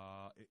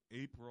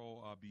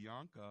 April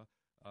Bianca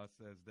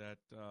says that,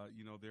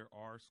 there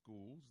are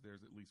schools,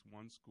 there's at least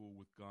one school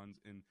with guns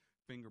and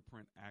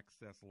fingerprint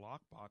access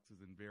lock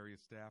boxes, and various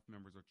staff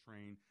members are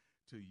trained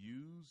to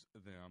use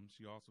them.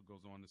 She also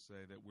goes on to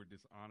say that we're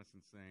dishonest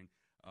in saying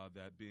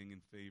that being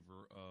in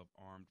favor of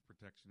armed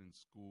protection in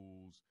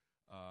schools,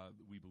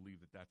 we believe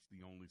that that's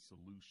the only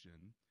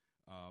solution.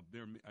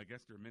 I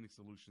guess there are many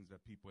solutions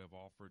that people have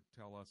offered.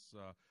 Tell us,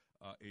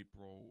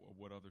 April,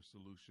 what other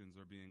solutions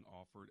are being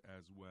offered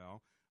as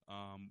well.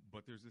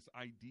 But there's this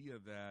idea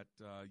that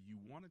you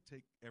want to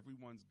take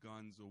everyone's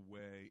guns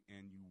away,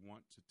 and you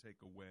want to take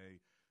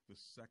away the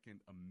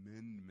Second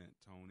Amendment,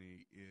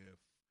 Tony, if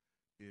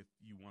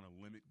you want to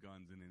limit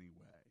guns in any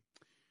way.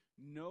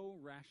 No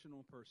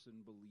rational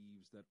person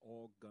believes that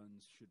all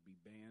guns should be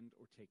banned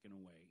or taken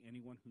away.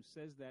 Anyone who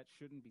says that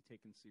shouldn't be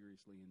taken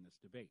seriously in this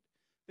debate.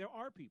 There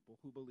are people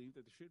who believe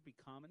that there should be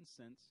common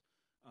sense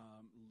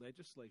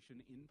legislation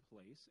in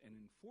place and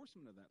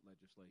enforcement of that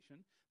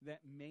legislation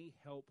that may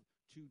help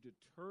to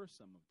deter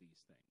some of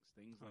these things.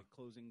 Things like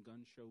closing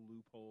gun show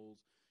loopholes,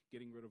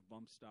 getting rid of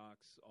bump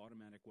stocks,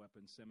 automatic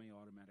weapons,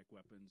 semi-automatic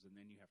weapons, and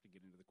then you have to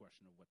get into the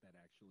question of what that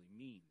actually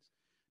means.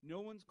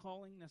 No one's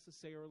calling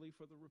necessarily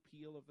for the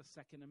repeal of the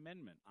Second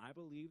Amendment. I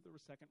believe the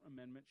Second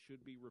Amendment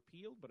should be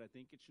repealed, but I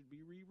think it should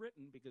be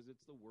rewritten because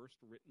it's the worst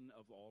written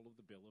of all of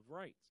the Bill of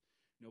Rights.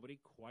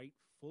 Nobody quite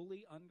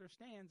fully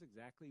understands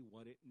exactly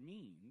what it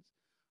means,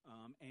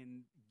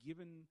 and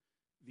given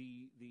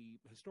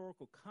the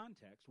historical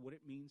context, what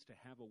it means to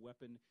have a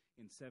weapon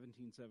in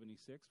 1776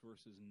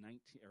 versus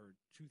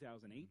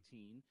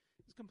 2018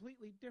 is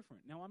completely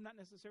different. Now, I'm not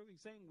necessarily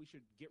saying we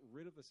should get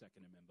rid of the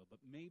Second Amendment, but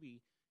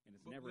maybe, and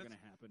it's never going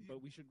to happen,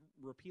 but we should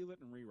repeal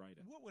it and rewrite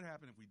it. What would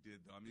happen if we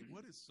did, though? I mean,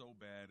 what is so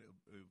bad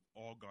of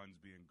all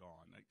guns being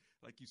gone?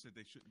 Like you said,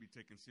 they shouldn't be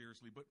taken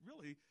seriously, but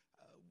really,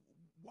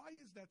 why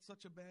is that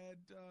such a bad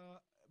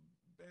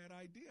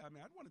idea? I mean,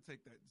 I'd want to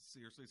take that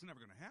seriously. It's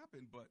never going to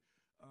happen, but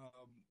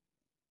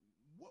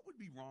what would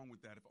be wrong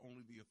with that if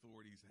only the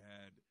authorities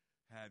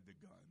had the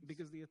guns?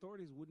 Because the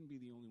authorities wouldn't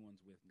be the only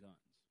ones with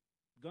guns.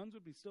 Guns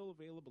would be still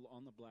available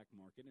on the black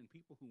market, and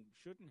people who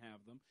shouldn't have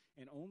them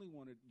and only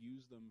want to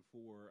use them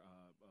for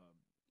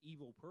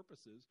evil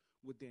purposes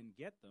would then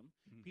get them.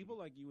 Mm-hmm. People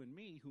like you and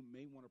me who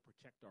may want to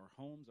protect our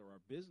homes or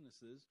our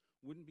businesses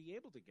wouldn't be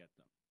able to get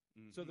them.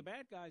 Mm-hmm. So the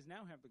bad guys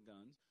now have the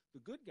guns. The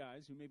good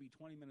guys, who may be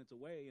 20 minutes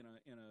away in a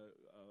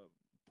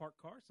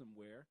parked car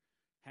somewhere,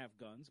 have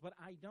guns, but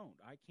I don't.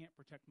 I can't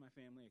protect my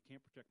family. I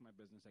can't protect my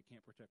business. I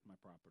can't protect my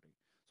property.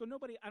 So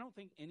I don't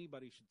think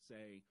anybody should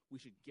say we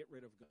should get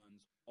rid of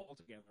guns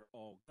altogether,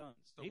 all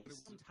guns. So maybe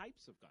some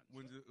types of guns.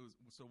 When it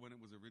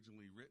was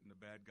originally written, the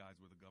bad guys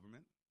were the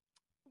government?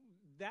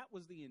 That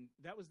was the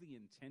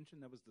intention.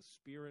 That was the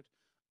spirit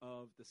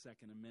of the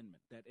Second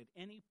Amendment, that at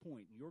any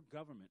point your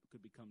government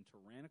could become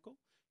tyrannical,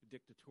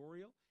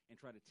 dictatorial, and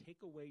try to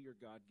take away your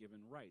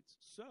God-given rights.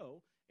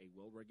 So a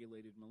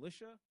well-regulated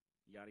militia,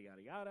 yada, yada,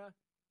 yada,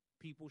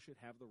 people should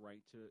have the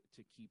right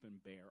to keep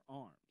and bear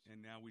arms.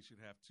 And now we should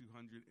have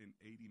 280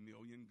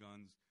 million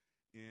guns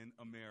in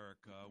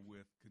America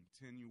with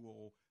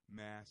continual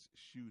mass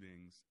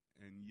shootings,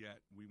 and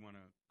yet we want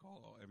to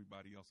call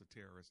everybody else a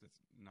terrorist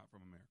that's not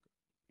from America.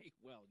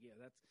 Well, yeah,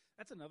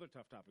 that's another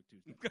tough topic,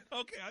 Tuesday.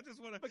 Okay, I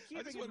just want to be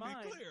clear.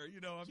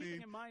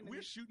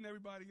 We're shooting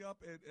everybody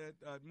up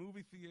at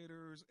movie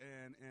theaters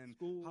and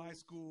schools. High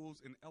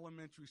schools and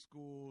elementary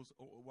schools,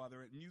 while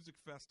they're at music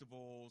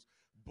festivals.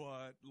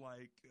 But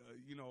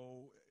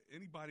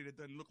anybody that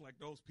doesn't look like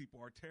those people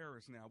are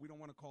terrorists now. We don't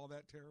want to call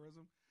that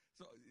terrorism.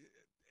 So.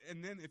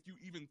 And then if you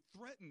even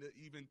threaten to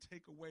even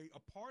take away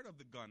a part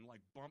of the gun, like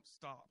bump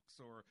stocks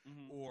or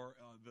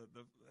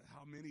the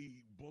how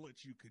many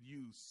bullets you could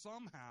use,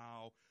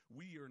 somehow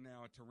we are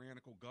now a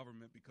tyrannical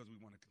government because we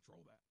want to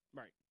control that.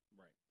 Right.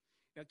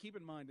 Now, keep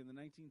in mind, in the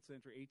 19th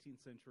century, 18th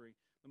century,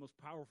 the most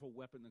powerful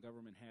weapon the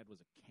government had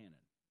was a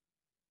cannon.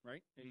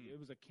 Right? It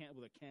was with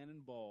a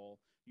cannonball.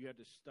 You had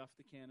to stuff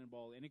the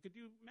cannonball, and it could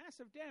do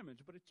massive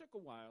damage, but it took a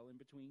while in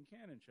between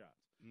cannon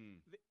shots.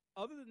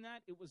 Other than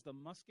that, it was the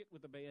musket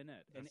with a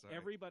bayonet, and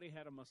everybody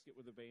had a musket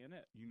with a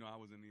bayonet. I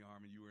was in the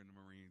Army. You were in the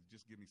Marines.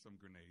 Just give me some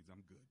grenades.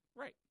 I'm good.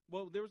 Right.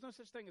 Well, there was no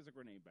such thing as a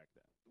grenade back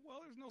then.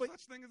 Well, there's no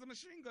such thing as a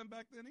machine gun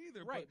back then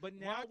either. Right, but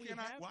now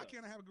why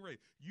can't I have a grenade?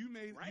 You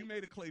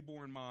made a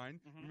Claiborne mine.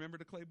 Mm-hmm. Remember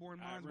the Claiborne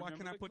mines? Why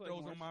can't I put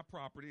those on my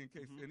property in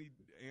case any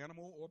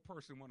animal or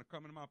person want to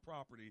come into my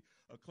property?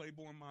 A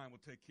Claiborne mine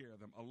will take care of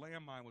them. A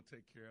landmine will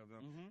take care of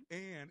them. Mm-hmm.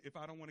 And if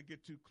I don't want to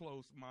get too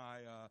close, my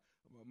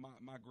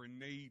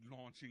grenade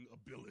launching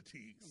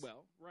abilities.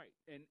 Well, right,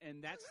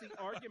 and that's the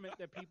argument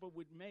that people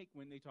would make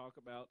when they talk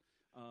about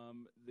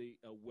the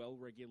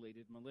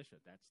well-regulated militia.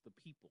 That's the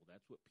people.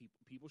 That's what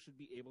people should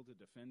be able to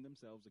defend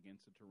themselves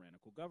against a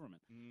tyrannical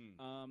government.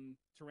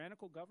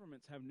 Tyrannical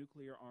governments have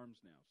nuclear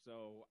arms now,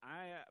 so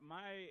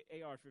my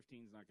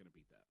AR-15 is not going to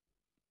beat that.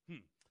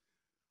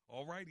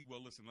 All righty.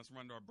 Well, listen, let's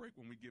run to our break.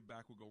 When we get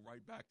back, we'll go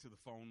right back to the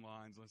phone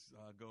lines. Let's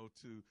go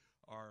to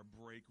our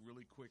break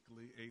really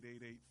quickly,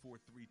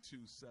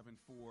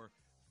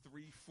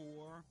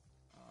 888-432-7434.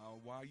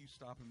 Why are you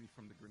stopping me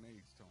from the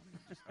grenades, Tony?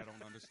 I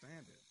don't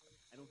understand it.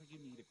 I don't think you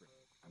need a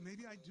grenade.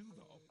 Maybe I do,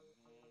 though.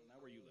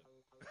 Not where you live.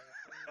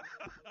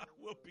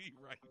 We'll be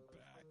right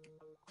back.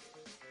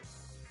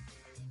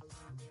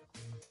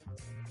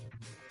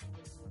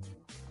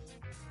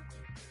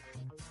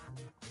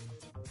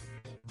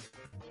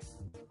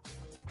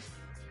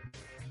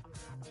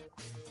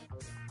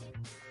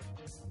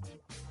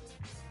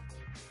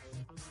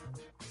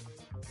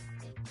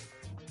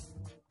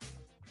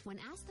 When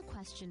asked the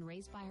question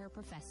raised by her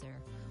professor,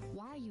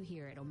 why are you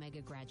here at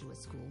Omega Graduate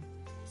School?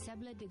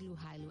 Sebla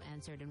Digluhailu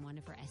answered in one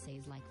of her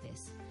essays like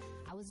this: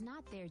 I was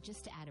not there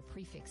just to add a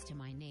prefix to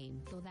my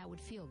name, though that would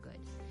feel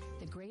good.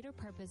 The greater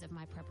purpose of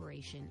my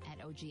preparation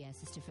at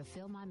OGS is to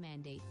fulfill my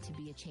mandate to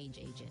be a change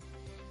agent.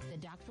 The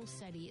doctoral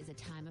study is a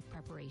time of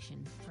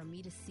preparation for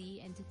me to see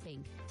and to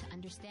think, to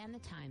understand the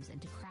times,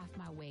 and to craft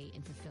my way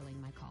in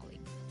fulfilling my calling.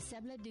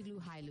 Sebla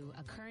Digluhailu,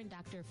 a current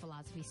Doctor of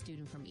Philosophy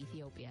student from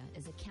Ethiopia,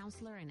 is a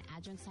counselor and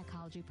adjunct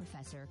psychology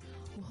professor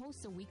who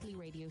hosts a weekly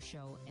radio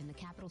show in the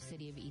capital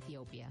city of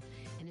Ethiopia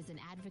and is an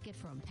advocate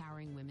for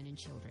empowering women and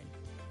children.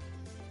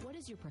 What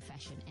is your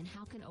profession, and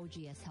how can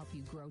OGS help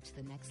you grow to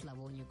the next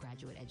level in your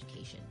graduate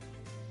education?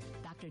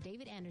 Dr.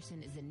 David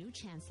Anderson is the new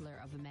chancellor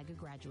of Omega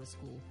Graduate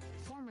School,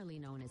 formerly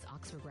known as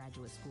Oxford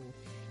Graduate School,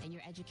 and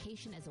your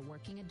education as a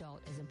working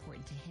adult is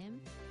important to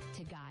him,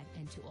 to God,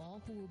 and to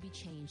all who will be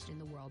changed in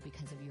the world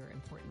because of your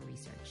important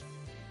research.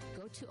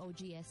 Go to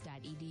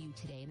ogs.edu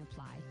today and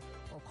apply,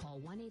 or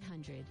call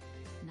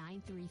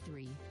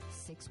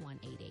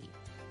 1-800-933-6188.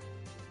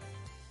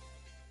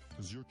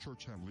 Does your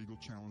church have legal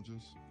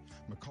challenges?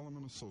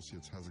 McCullum &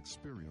 Associates has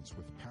experience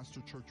with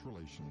pastor-church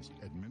relations,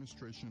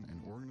 administration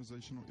and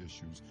organizational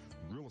issues,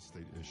 real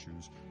estate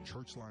issues,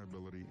 church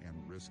liability, and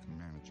risk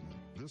management.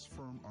 This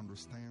firm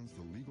understands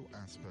the legal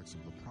aspects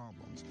of the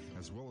problems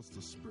as well as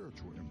the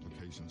spiritual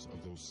implications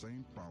of those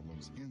same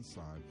problems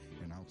inside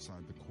and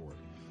outside the court.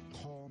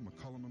 Call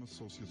McCullum &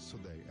 Associates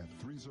today at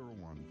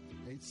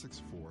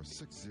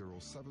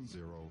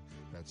 301-864-6070.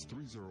 That's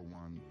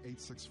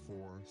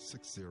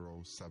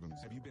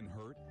 301-864-6070. Have you been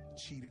hurt,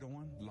 cheated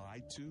on,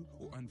 lied to,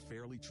 or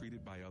unfairly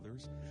treated by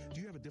others?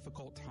 Do you have a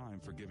difficult time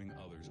forgiving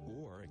others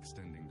or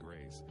extending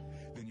grace?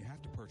 Then you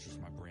have to purchase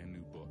my brand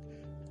new book,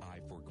 I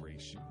For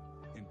Grace You.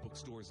 In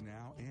bookstores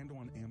now and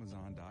on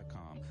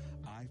Amazon.com,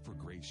 I For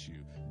Grace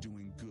You,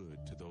 doing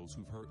good to those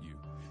who've hurt you.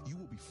 You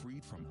will be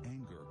freed from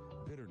anger,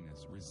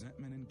 bitterness,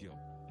 resentment, and guilt.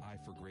 I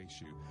For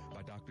Grace You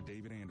by Dr.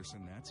 David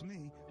Anderson. That's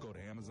me. Go to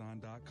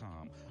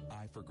Amazon.com.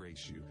 I For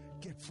Grace You.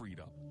 Get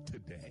freed up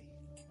today.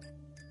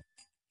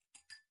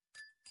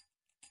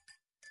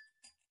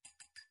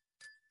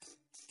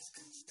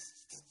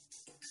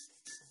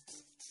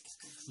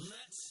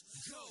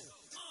 Let's go.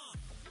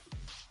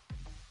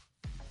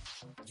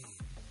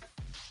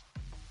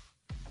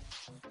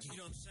 You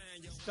know what I'm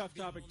saying? It's Tough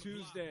Topic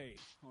Tuesday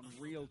on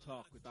Real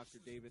Talk with Dr.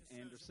 David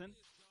Anderson.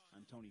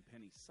 I'm Tony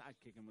Penny,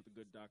 sidekicking with the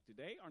good doc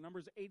today. Our number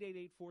is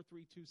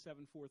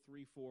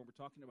 888-432-7434. We're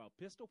talking about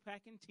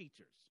pistol-packing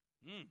teachers.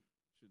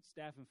 Should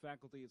staff and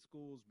faculty at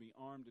schools be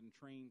armed and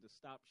trained to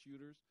stop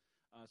shooters?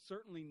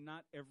 Certainly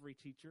not every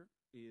teacher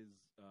is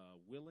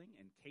willing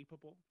and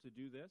capable to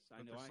do this.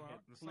 I know I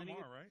had plenty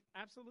of, right?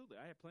 Absolutely.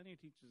 I had plenty of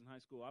teachers in high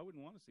school I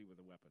wouldn't want to see with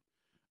a weapon.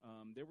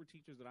 There were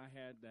teachers that I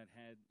had that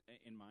had,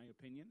 in my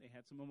opinion, they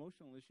had some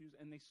emotional issues,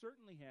 and they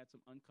certainly had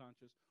some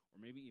unconscious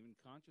or maybe even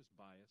conscious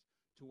bias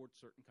towards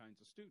certain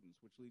kinds of students,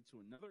 which leads to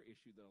another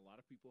issue that a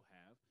lot of people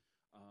have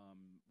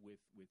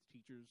with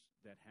teachers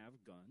that have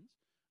guns.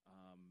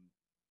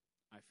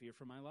 I fear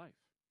for my life.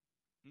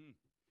 And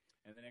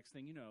the next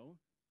thing you know,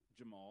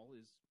 Jamal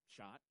is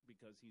shot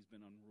because he's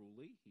been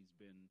unruly. He's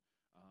been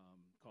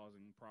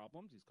causing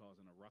problems. He's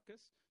causing a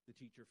ruckus. The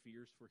teacher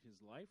fears for his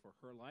life or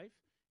her life,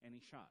 and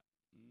he's shot.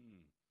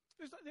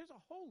 There's a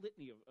whole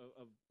litany of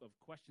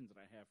questions that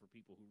I have for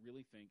people who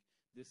really think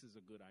this is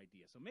a good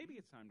idea. So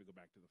maybe it's time to go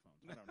back to the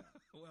phones. I don't know.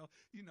 Well,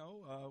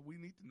 we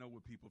need to know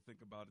what people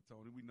think about it,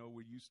 Tony. We know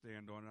where you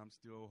stand on it. I'm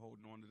still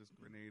holding on to this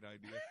grenade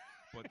idea,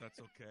 but that's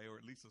okay, or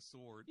at least a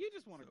sword. You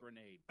just want a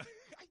grenade.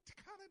 I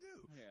kind of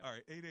do. Yeah. All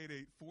right,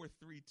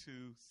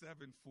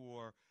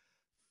 888-432-7434.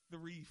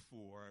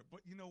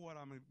 But you know what?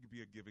 I'm going to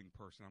be a giving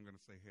person. I'm going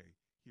to say, hey,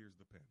 here's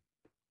the pen.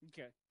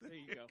 Okay, there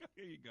you go.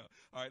 There you go.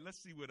 All right, let's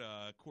see what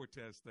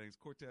Cortez thinks.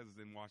 Cortez is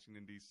in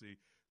Washington, D.C.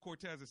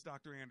 Cortez, it's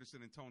Dr.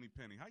 Anderson and Tony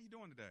Penny. How you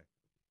doing today?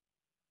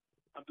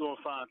 I'm doing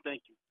fine,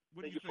 thank you.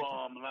 What thank you for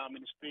allowing me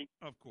to speak.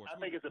 Of course. I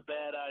think it's a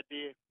bad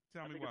idea.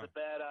 Tell me why. I think it's a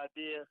bad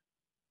idea.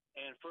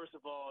 And first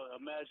of all,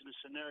 imagine a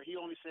scenario. He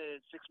only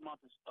said 6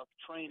 months of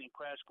training,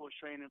 crash course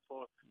training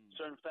for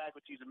certain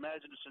faculties.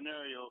 Imagine a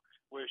scenario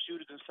where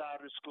shooters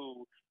inside of the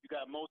school, you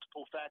got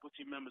multiple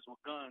faculty members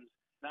with guns,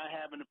 not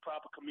having the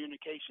proper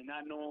communication,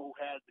 not knowing who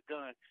has the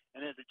gun.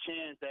 And there's a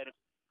chance that if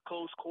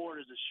close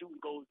quarters, the shooting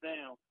goes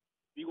down,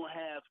 you're going to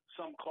have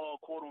some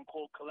called,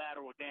 quote-unquote,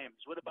 collateral damage.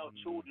 What about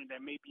children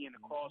that may be in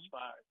the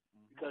crossfire?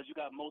 Because you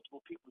got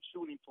multiple people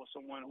shooting for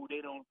someone who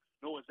they don't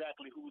know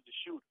exactly who's the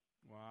shooter.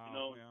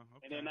 Wow.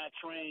 And they're not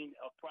trained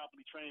or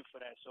properly trained for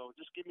that. So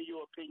just give me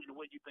your opinion of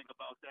what you think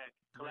about that.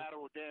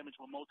 Collateral damage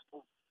with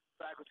multiple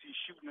faculty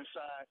shooting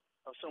inside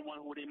of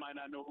someone who they might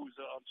not know who's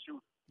the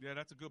shooter. Yeah,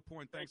 that's a good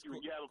point. Thanks,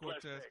 Thank you. You have a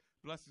blessed Cortez. day.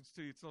 Blessings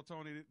to you. So,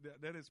 Tony,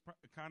 that is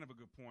kind of a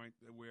good point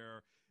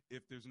where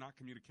if there's not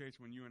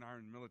communication, when you and I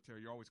are in the military,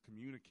 you're always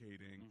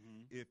communicating.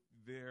 If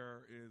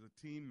there is a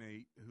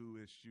teammate who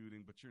is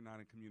shooting, but you're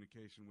not in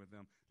communication with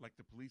them, like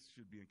the police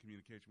should be in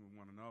communication with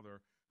one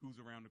another, who's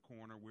around the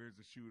corner, where's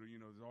the shooter,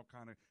 there's all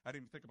kind of – I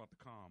didn't even think about the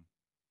comm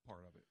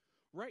part of it.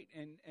 Right,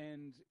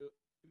 and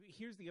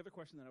here's the other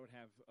question that I would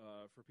have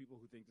for people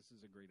who think this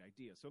is a great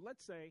idea. So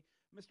let's say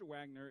Mr.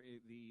 Wagner,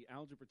 the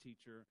algebra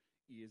teacher,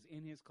 is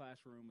in his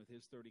classroom with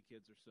his 30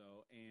 kids or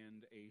so,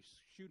 and a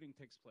shooting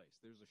takes place.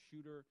 There's a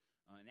shooter,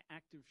 an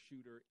active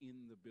shooter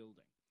in the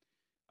building.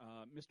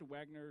 Mr.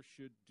 Wagner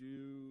should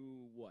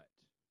do what?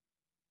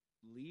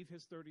 Leave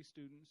his 30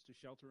 students to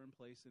shelter in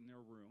place in their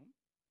room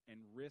and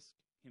risk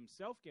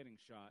himself getting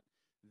shot,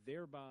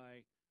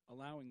 thereby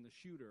allowing the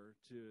shooter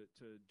to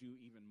do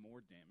even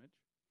more damage?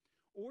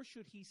 Or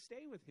should he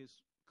stay with his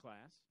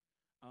class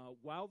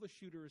while the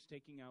shooter is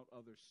taking out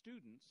other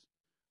students,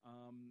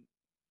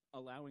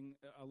 allowing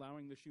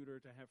the shooter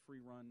to have free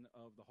run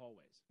of the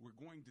hallways? We're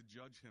going to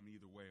judge him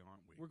either way,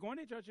 aren't we? We're going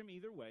to judge him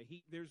either way.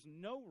 There's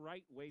no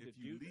right way to do this.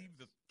 If you leave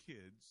the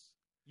kids,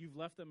 you've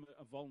left them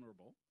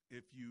vulnerable.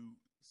 If you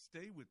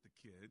stay with the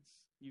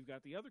kids, you've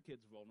got the other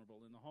kids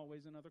vulnerable in the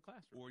hallways and other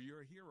classrooms. Or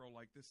you're a hero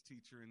like this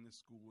teacher in this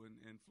school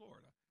in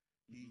Florida.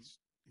 Mm-hmm.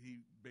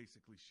 He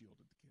basically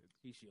shielded the kids.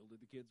 He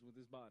shielded the kids with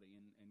his body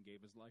and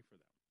gave his life for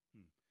them.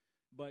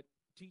 But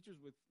teachers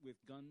with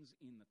guns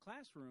in the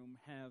classroom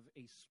have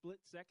a split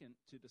second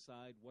to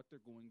decide what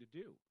they're going to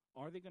do.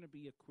 Are they going to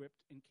be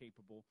equipped and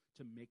capable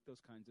to make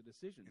those kinds of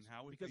decisions? And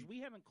how because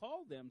we haven't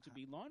called them to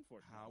be law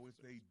enforcement How officers.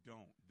 if they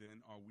don't?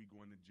 Then are we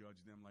going to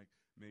judge them like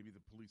maybe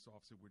the police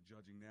officer we're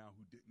judging now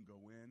who didn't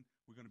go in?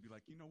 We're going to be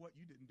like, you know what?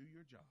 You didn't do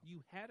your job. You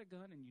had a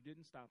gun and you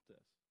didn't stop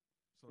this.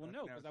 So well,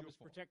 no, because I your was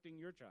fault.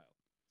 protecting your child.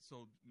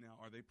 So now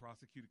are they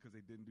prosecuted because they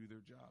didn't do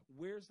their job?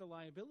 Where's the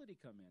liability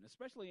come in?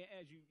 Especially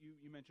as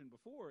you mentioned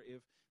before,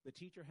 if the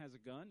teacher has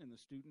a gun and the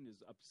student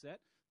is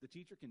upset, the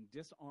teacher can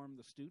disarm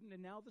the student,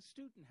 and now the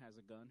student has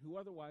a gun who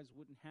otherwise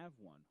wouldn't have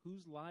one.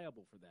 Who's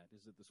liable for that?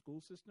 Is it the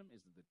school system?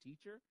 Is it the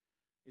teacher?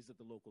 Is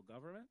it the local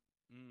government?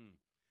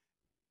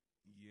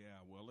 Yeah,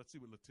 well, let's see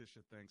what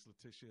Letitia thinks.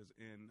 Letitia is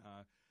in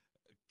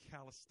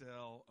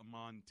Calistel,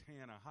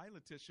 Montana. Hi,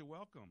 Letitia.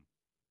 Welcome.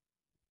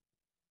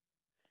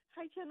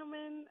 Hi,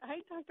 gentlemen.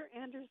 Hi, Dr.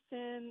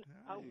 Anderson.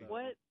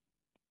 Hi.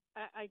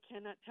 I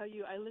cannot tell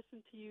you. I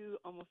listen to you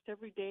almost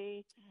every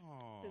day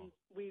since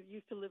we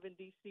used to live in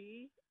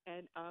D.C.,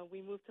 and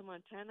we moved to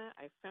Montana.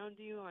 I found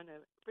you on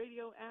a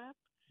radio app.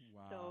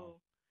 Wow. So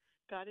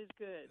God is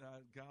good.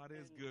 God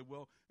is good.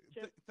 Well,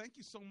 thank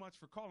you so much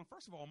for calling.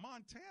 First of all,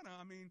 Montana,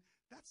 I mean,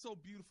 that's so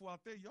beautiful out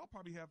there. Y'all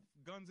probably have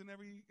guns in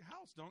every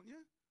house, don't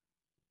you?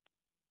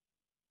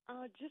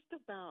 Just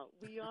about.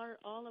 We are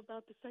all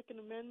about the Second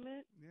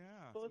Amendment.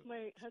 Yeah. Both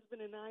my husband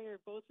and I are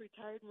both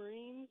retired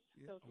Marines.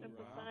 Yeah. So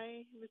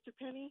simplify, Mr.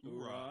 Penny.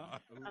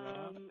 Hoorah.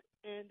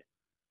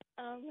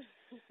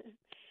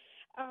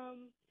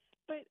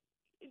 But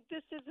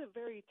this is a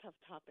very tough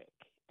topic,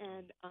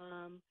 and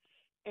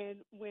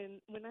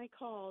when I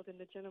called and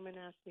the gentleman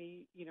asked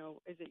me, you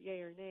know, is it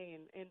yay or nay,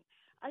 and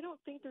I don't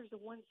think there's a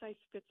one size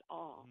fits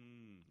all.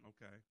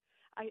 Okay.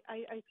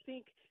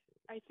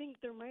 I think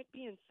there might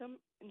be in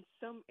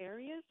some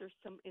areas or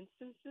some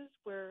instances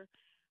where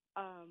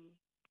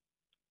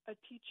a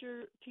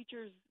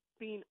teachers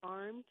being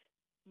armed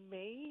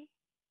may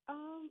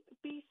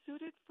be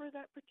suited for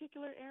that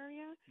particular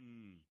area.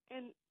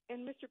 And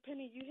Mr.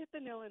 Penny, you hit the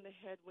nail on the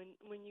head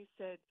when you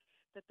said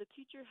that the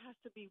teacher has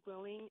to be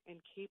willing and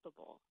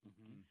capable.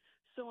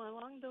 So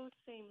along those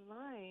same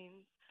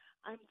lines,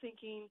 I'm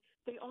thinking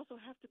they also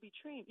have to be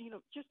trained. You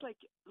know, just like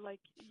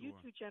you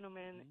two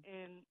gentlemen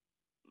and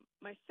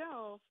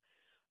myself,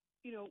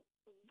 you know,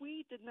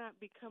 we did not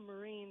become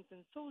Marines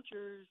and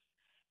soldiers.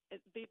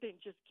 They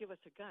didn't just give us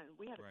a gun.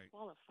 We had to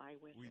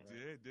qualify with it. We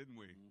did, didn't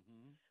we?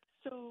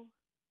 So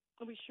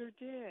we sure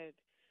did.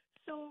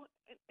 So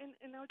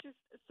and I'll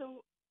just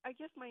I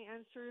guess my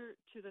answer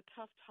to the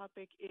tough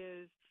topic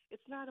is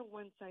it's not a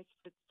one size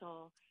fits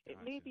all. It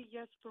may be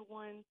yes for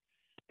one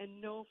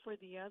and no for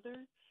the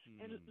other.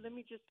 And let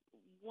me just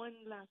one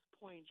last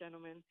point,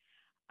 gentlemen.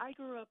 I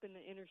grew up in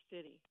the inner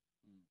city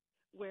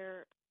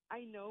where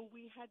I know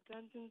we had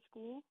guns in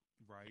school.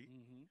 Right.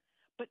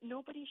 But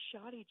nobody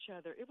shot each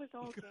other. It was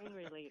all gang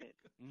related.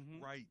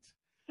 Right.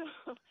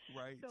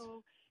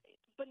 So,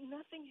 but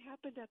nothing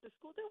happened at the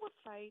school. There were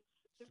fights.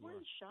 There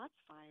weren't shots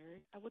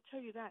fired. I will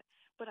tell you that.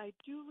 But I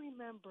do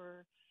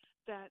remember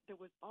that there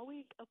was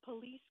always a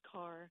police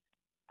car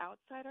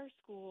outside our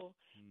school,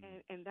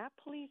 and that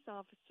police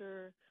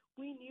officer,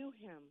 we knew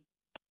him.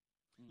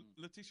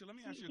 Letitia, let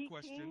me ask you a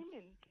question.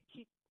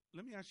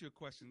 Let me ask you a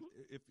question.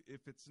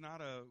 If it's not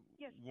a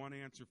one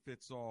answer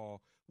fits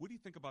all, what do you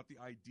think about the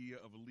idea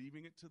of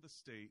leaving it to the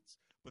states,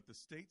 but the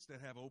states that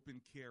have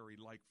open carry,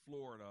 like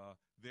Florida,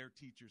 their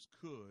teachers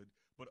could,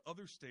 but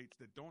other states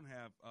that don't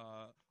have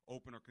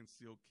open or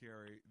concealed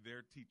carry,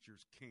 their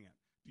teachers can't?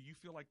 Do you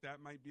feel like that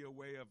might be a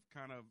way of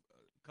kind of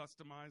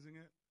customizing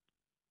it?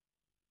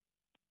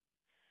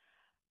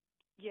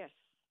 Yes.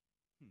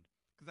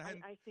 Because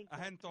I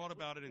hadn't thought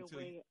about it until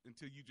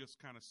you just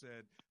kind of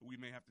said we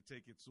may have to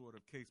take it sort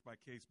of case by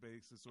case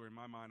basis, or in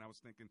my mind I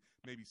was thinking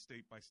maybe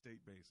state by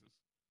state basis.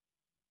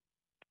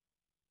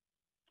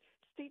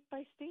 State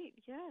by state,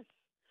 yes.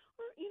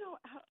 Or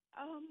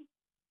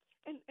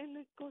and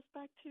it goes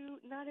back to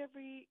not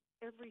every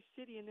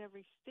city and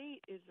every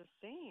state is the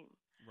same.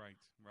 Right.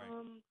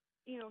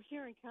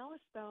 Here in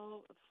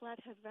Kalispell,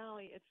 Flathead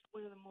Valley, it's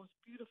one of the most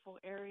beautiful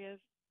areas.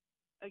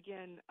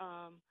 Again,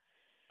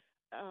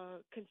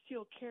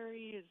 concealed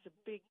carry is a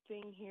big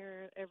thing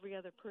here. Every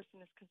other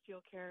person is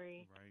concealed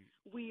carry. Right.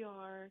 We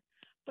are,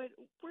 but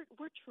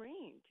we're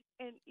trained,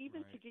 and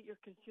even to get your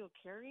concealed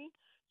carry,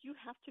 you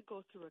have to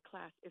go through a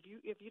class. If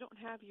you don't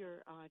have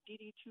your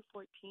DD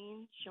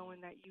 214 showing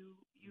that you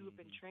have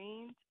been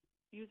trained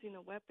using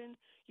a weapon,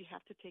 you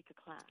have to take a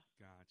class.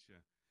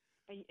 Gotcha.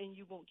 And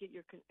you won't get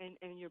your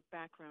and your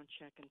background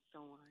check and so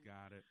on.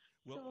 Got it.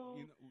 Well,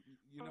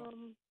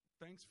 so,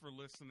 thanks for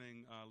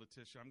listening,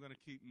 Letitia. I'm going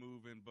to keep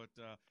moving, but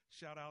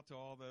shout out to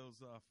all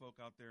those folk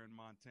out there in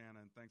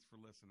Montana, and thanks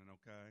for listening.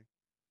 Okay.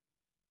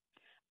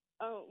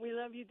 Oh, we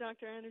love you,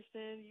 Dr.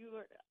 Anderson.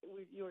 You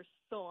are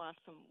so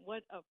awesome.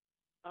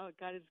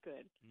 God is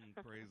good.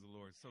 Praise the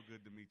Lord. So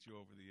good to meet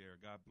you over the air.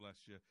 God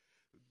bless you.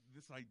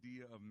 This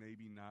idea of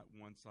maybe not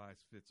one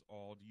size fits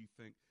all, do you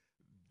think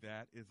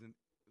that isn't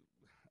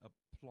a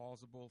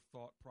plausible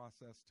thought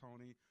process,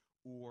 Tony?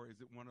 Or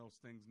is it one of those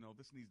things, no,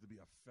 this needs to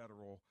be a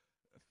federal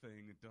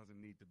thing. It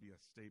doesn't need to be a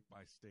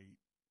state-by-state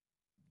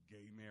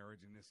gay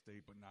marriage in this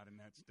state, but not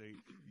in that state.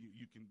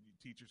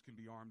 Teachers can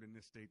be armed in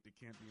this state. They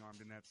can't be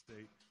armed in that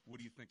state. What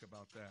do you think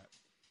about that?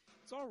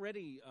 It's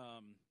already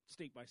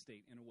state by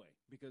state in a way,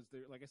 because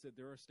like I said,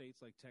 there are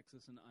states like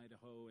Texas and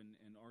Idaho and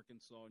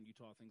Arkansas and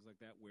Utah, things like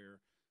that,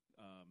 where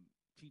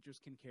teachers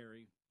can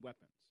carry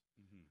weapons.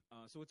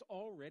 So it's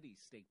already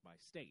state by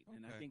state. Okay.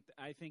 And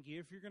I think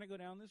if you're going to go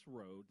down this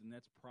road, then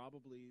that's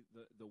probably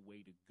the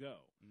way to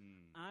go.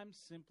 I'm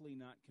simply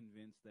not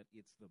convinced that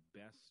it's the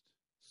best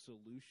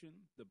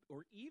solution,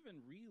 or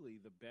even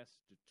really the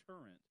best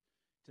deterrent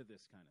to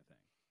this kind of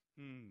thing.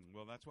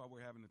 Well, that's why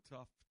we're having a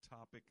tough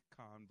topic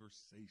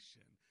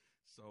conversation.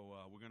 So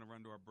we're going to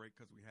run to our break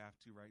because we have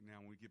to right now.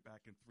 When we get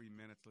back in 3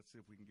 minutes, let's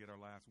see if we can get our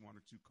last one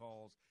or two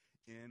calls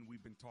in.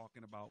 We've been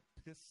talking about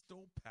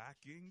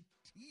pistol-packing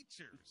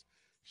teachers.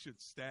 Should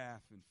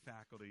staff and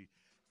faculty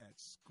at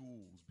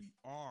schools be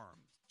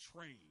armed,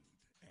 trained,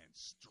 and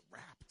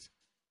strapped?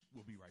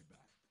 We'll be right back.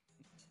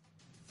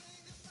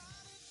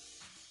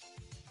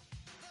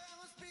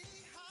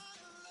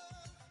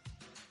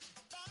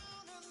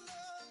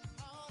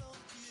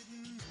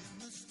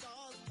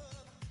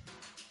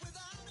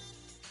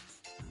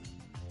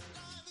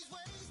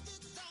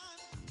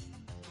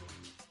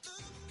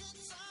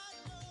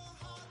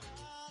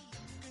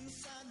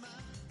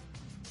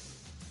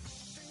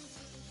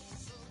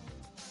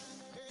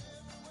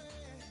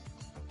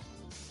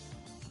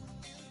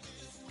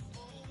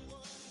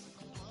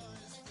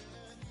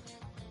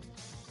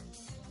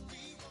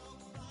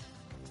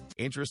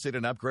 Interested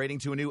in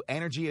upgrading to a new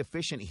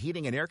energy-efficient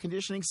heating and air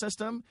conditioning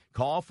system?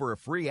 Call for a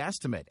free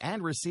estimate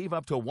and receive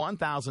up to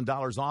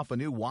 $1,000 off a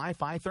new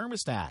Wi-Fi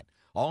thermostat.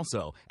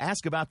 Also,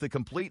 ask about the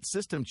complete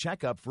system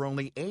checkup for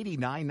only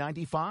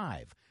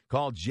 $89.95.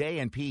 Call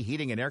J&P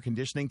Heating and Air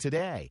Conditioning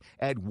today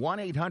at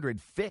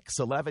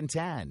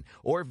 1-800-FIX-1110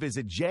 or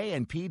visit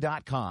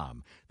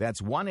jnp.com.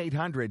 That's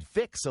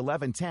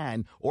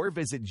 1-800-FIX-1110 or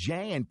visit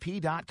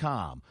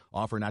jnp.com.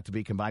 Offer not to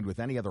be combined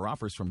with any other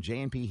offers from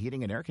J&P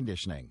Heating and Air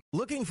Conditioning.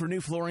 Looking for new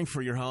flooring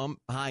for your home?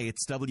 Hi,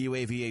 it's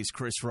WAVA's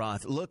Chris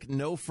Roth. Look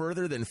no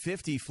further than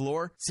 50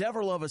 Floor.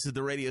 Several of us at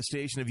the radio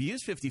station have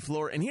used 50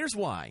 Floor, and here's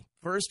why.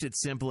 First,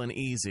 it's simple and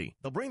easy.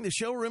 They'll bring the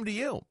showroom to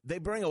you. They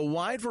bring a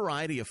wide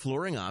variety of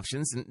flooring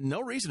options and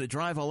no reason to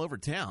drive all over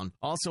town.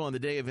 Also, on the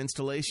day of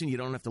installation, you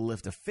don't have to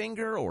lift a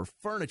finger, or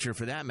furniture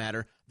for that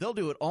matter. They'll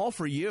do it all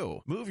for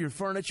you. Move your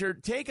furniture,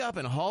 take up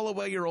and haul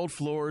away your old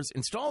floors,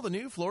 install the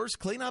new floors,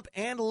 clean up,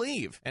 and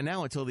leave. And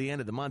now until the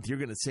end of the month, you're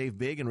going to save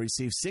big and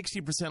receive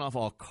 60% off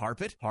all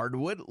carpet,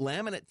 hardwood,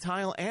 laminate,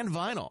 tile, and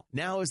vinyl.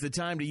 Now is the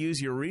time to use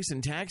your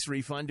recent tax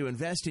refund to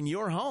invest in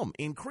your home,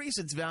 increase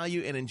its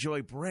value, and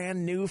enjoy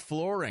brand new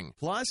flooring.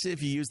 Plus,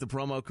 if you use the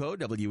promo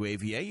code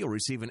WAVA, you'll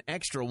receive an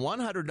extra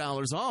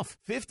 $100 off.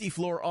 50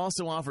 Floor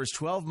also offers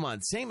 12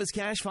 months, same as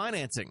cash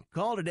financing.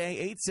 Call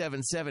today,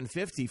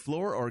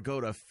 877-50-FLOOR, or go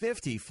to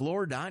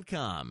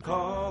 50floor.com.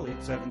 Call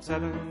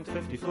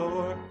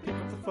 877-50-FLOOR. Pick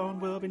up the phone,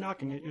 we'll be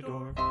knocking at your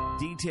door.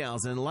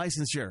 Details and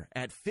licensure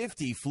at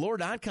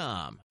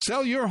 50floor.com.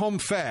 Sell your home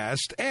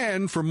fast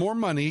and for more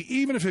money,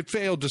 even if it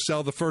failed to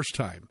sell the first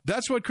time.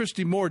 That's what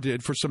Christy Moore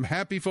did for some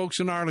happy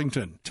folks in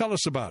Arlington. Tell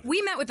us about it.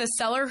 We met with a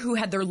seller who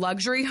had their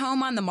luxury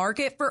home on the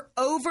market for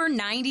over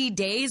 90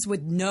 days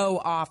with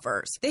no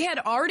offers. They had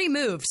already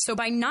moved, so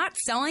by not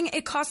selling,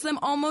 it cost them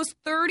almost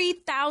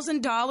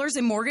 $30,000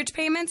 in mortgage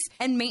payments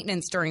and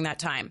maintenance during that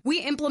time. We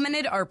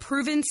implemented our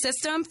proven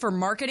system for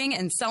marketing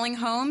and selling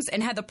homes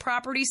and had the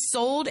property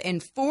sold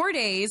in 4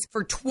 days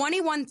for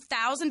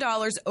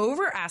 $21,000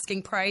 over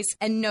asking price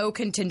and no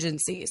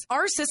contingencies.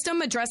 Our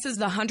system addresses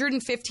the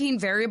 115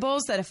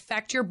 variables that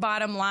affect your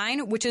bottom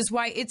line, which is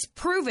why it's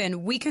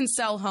proven we can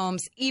sell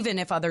homes even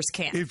if others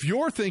can't. If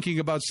you're thinking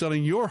about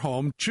selling your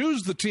home,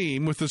 choose the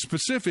team with the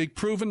specific,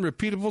 proven,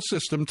 repeatable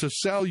system to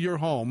sell your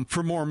home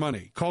for more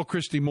money. Call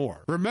Christy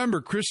Moore. Remember,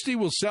 Christy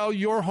will sell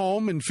your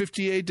home in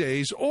 58 days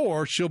ways,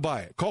 or she'll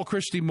buy it. Call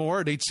Christy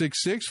Moore at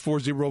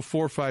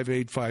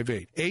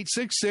 866-404-5858.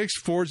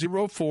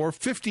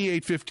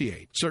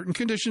 866-404-5858. Certain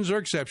conditions or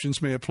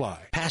exceptions may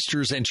apply.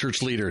 Pastors and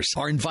church leaders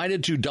are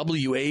invited to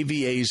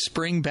WAVA's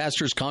Spring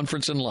Pastors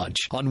Conference and Lunch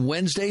on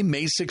Wednesday,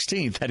 May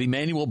 16th at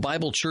Emmanuel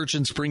Bible Church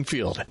in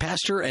Springfield.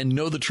 Pastor and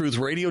Know the Truth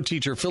radio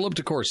teacher Philip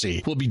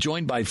DeCourcy will be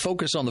joined by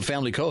Focus on the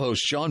Family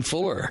co-host John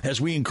Fuller as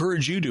we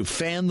encourage you to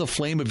fan the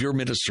flame of your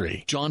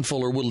ministry. John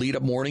Fuller will lead a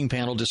morning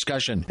panel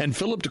discussion, and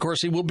Philip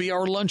DeCourcy will be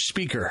our lunch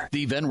speaker.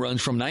 The event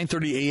runs from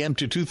 9:30 a.m.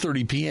 to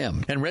 2:30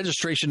 p.m., and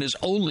registration is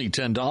only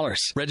 $10.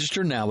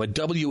 Register now at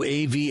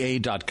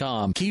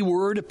WAVA.com.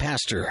 Keyword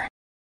Pastor.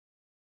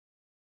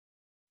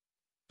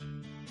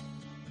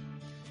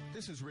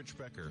 This is Rich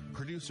Becker,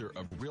 producer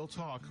of Real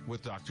Talk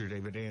with Dr.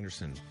 David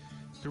Anderson.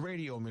 The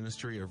radio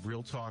ministry of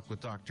Real Talk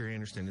with Dr.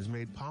 Anderson is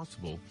made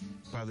possible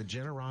by the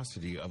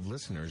generosity of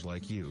listeners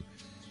like you.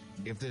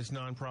 If this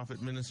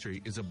nonprofit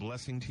ministry is a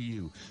blessing to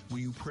you, will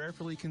you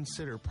prayerfully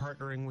consider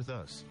partnering with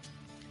us?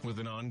 With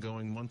an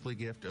ongoing monthly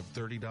gift of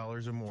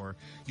 $30 or more,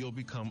 you'll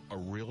become a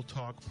Real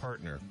Talk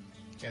partner.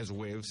 As a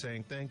way of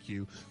saying thank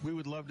you, we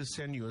would love to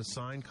send you a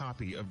signed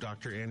copy of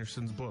Dr.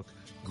 Anderson's book,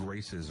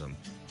 Gracism.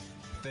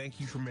 Thank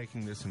you for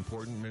making this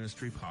important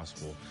ministry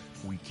possible.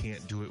 We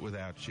can't do it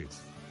without you.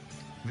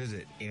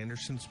 Visit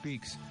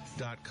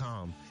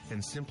AndersonSpeaks.com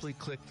and simply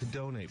click the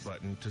donate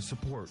button to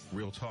support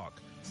Real Talk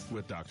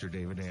with Dr.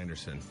 David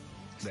Anderson.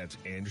 That's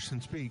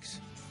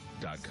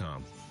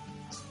AndersonSpeaks.com.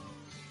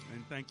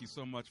 And thank you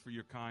so much for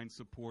your kind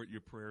support,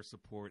 your prayer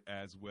support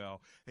as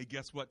well. Hey,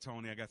 guess what,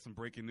 Tony? I got some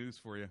breaking news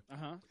for you.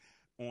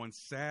 On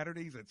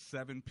Saturdays at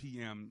 7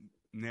 p.m.,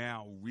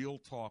 now Real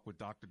Talk with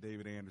Dr.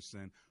 David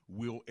Anderson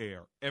will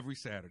air every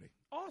Saturday.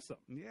 Awesome.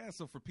 Yeah,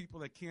 so for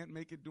people that can't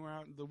make it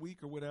during the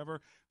week or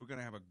whatever, we're going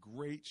to have a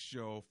great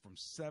show from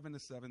 7 to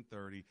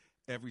 7:30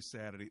 every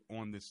Saturday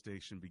on this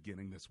station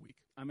beginning this week.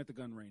 I'm at the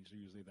gun range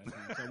usually that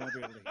time, so I won't be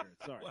able to hear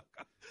it. Sorry.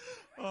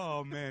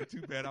 Oh, man,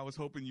 too bad. I was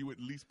hoping you would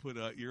at least put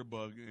an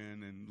earbud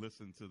in and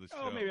listen to the show.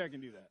 Oh, maybe I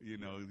can do that. You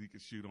know, you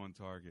could shoot on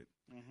target.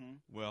 Mm-hmm.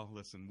 Well,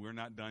 listen, we're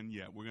not done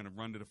yet. We're going to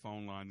run to the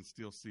phone line and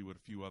still see what a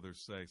few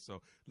others say.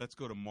 So let's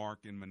go to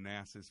Mark in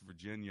Manassas,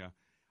 Virginia.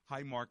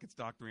 Hi, Mark. It's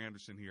Dr.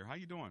 Anderson here. How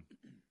you doing?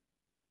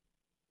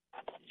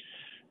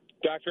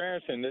 Dr.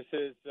 Anderson, this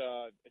is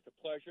it's a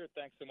pleasure.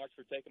 Thanks so much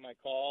for taking my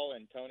call,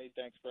 and Tony,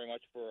 thanks very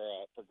much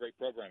for great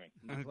programming.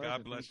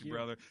 God bless you,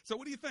 brother. So,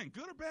 what do you think?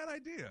 Good or bad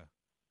idea?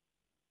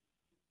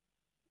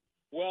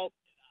 Well,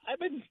 I've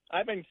been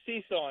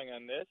seesawing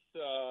on this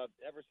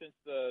ever since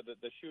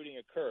the shooting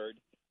occurred,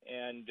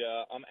 and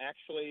I'm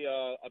actually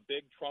a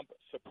big Trump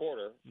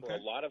supporter for a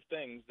lot of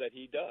things that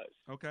he does.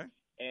 Okay.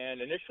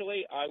 And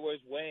initially, I was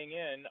weighing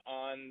in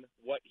on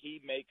what he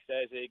makes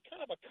as a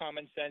kind of a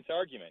common sense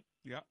argument.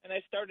 Yeah. And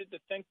I started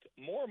to think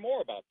more and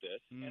more about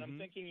this. Mm-hmm. And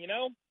I'm thinking, you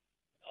know,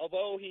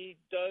 although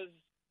he does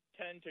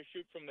tend to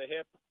shoot from the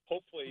hip,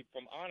 hopefully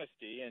from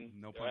honesty, and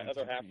the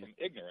other half from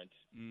ignorance.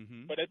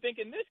 Mm-hmm. But I think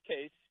in this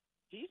case,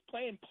 he's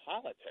playing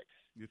politics.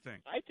 You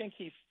think? I think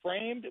he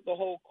framed the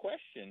whole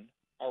question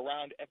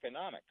around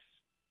economics.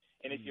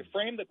 And if you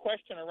frame the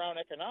question around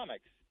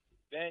economics,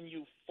 then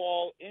you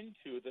fall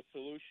into the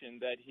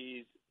solution that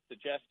he's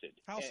suggested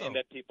and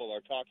that people are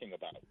talking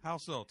about. How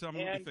so? Tell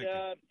me what you think.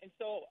 And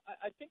so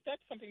I think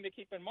that's something to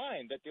keep in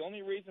mind, that the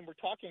only reason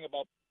we're talking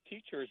about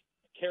teachers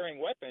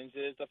carrying weapons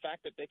is the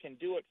fact that they can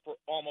do it for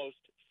almost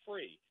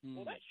free.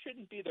 Well, that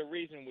shouldn't be the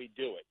reason we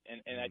do it.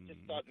 And I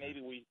just thought maybe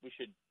we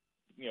should,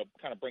 you know,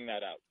 kind of bring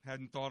that out.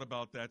 Hadn't thought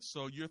about that.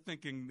 So you're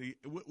thinking,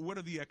 what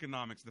are the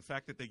economics? The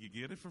fact that they could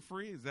get it for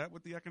free? Is that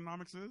what the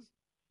economics is?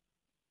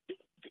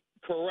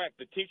 Correct.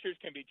 The teachers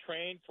can be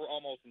trained for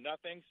almost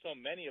nothing. So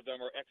many of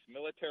them are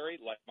ex-military,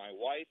 like my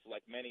wife,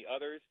 like many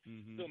others.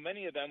 Mm-hmm. So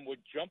many of them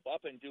would jump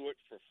up and do it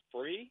for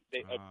free.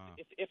 They,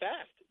 if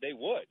asked, they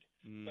would.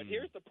 But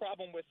here's the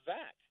problem with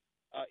that.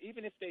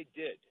 Even if they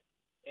did,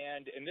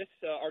 and this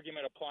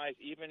argument applies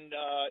even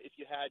if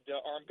you had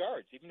armed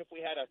guards, even if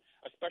we had a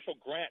special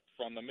grant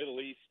from the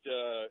Middle East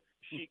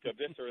sheik of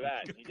this or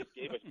that, and he just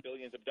gave us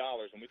billions of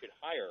dollars, and we could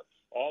hire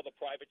all the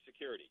private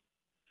security.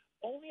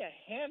 Only a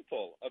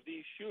handful of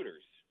these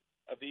shooters,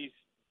 of these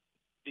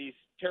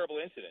terrible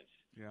incidents,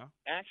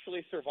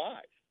 actually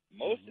survive.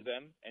 Most of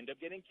them end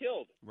up getting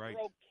killed. Right.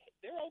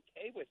 They're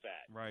okay with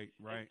that. Right.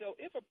 And so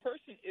if a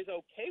person is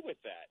okay with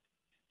that,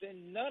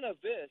 then none of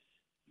this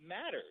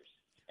matters.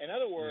 In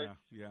other words,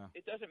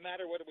 it doesn't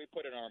matter whether we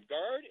put an armed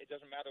guard. It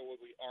doesn't matter whether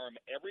we arm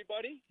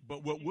everybody.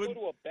 But what would go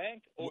to a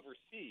bank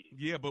overseas?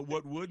 Yeah, but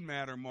what would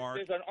matter, Mark?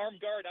 There's an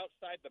armed guard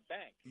outside the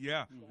bank.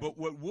 Yeah, but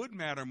what would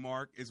matter,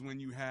 Mark, is when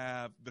you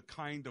have the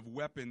kind of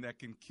weapon that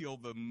can kill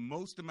the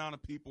most amount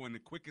of people in the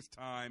quickest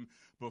time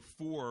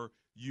before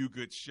you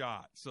get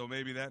shot. So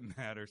maybe that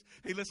matters.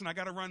 Hey, listen, I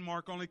got to run,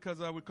 Mark, only because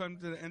we come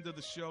to the end of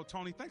the show.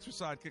 Tony, thanks for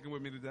sidekicking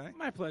with me today.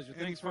 My pleasure.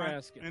 Thanks for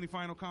asking. Any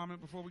final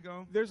comment before we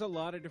go? There's a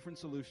lot of different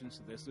solutions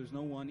to this. There's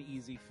no one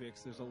easy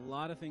fix. There's a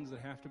lot of things that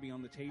have to be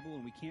on the table,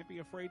 and we can't be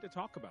afraid to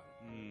talk about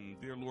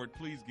it. Dear Lord,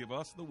 please give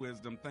us the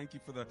wisdom. Thank you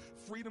for the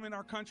freedom in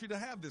our country to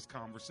have this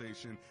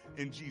conversation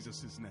in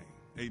Jesus' name.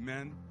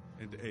 Amen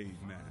and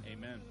amen.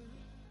 Amen.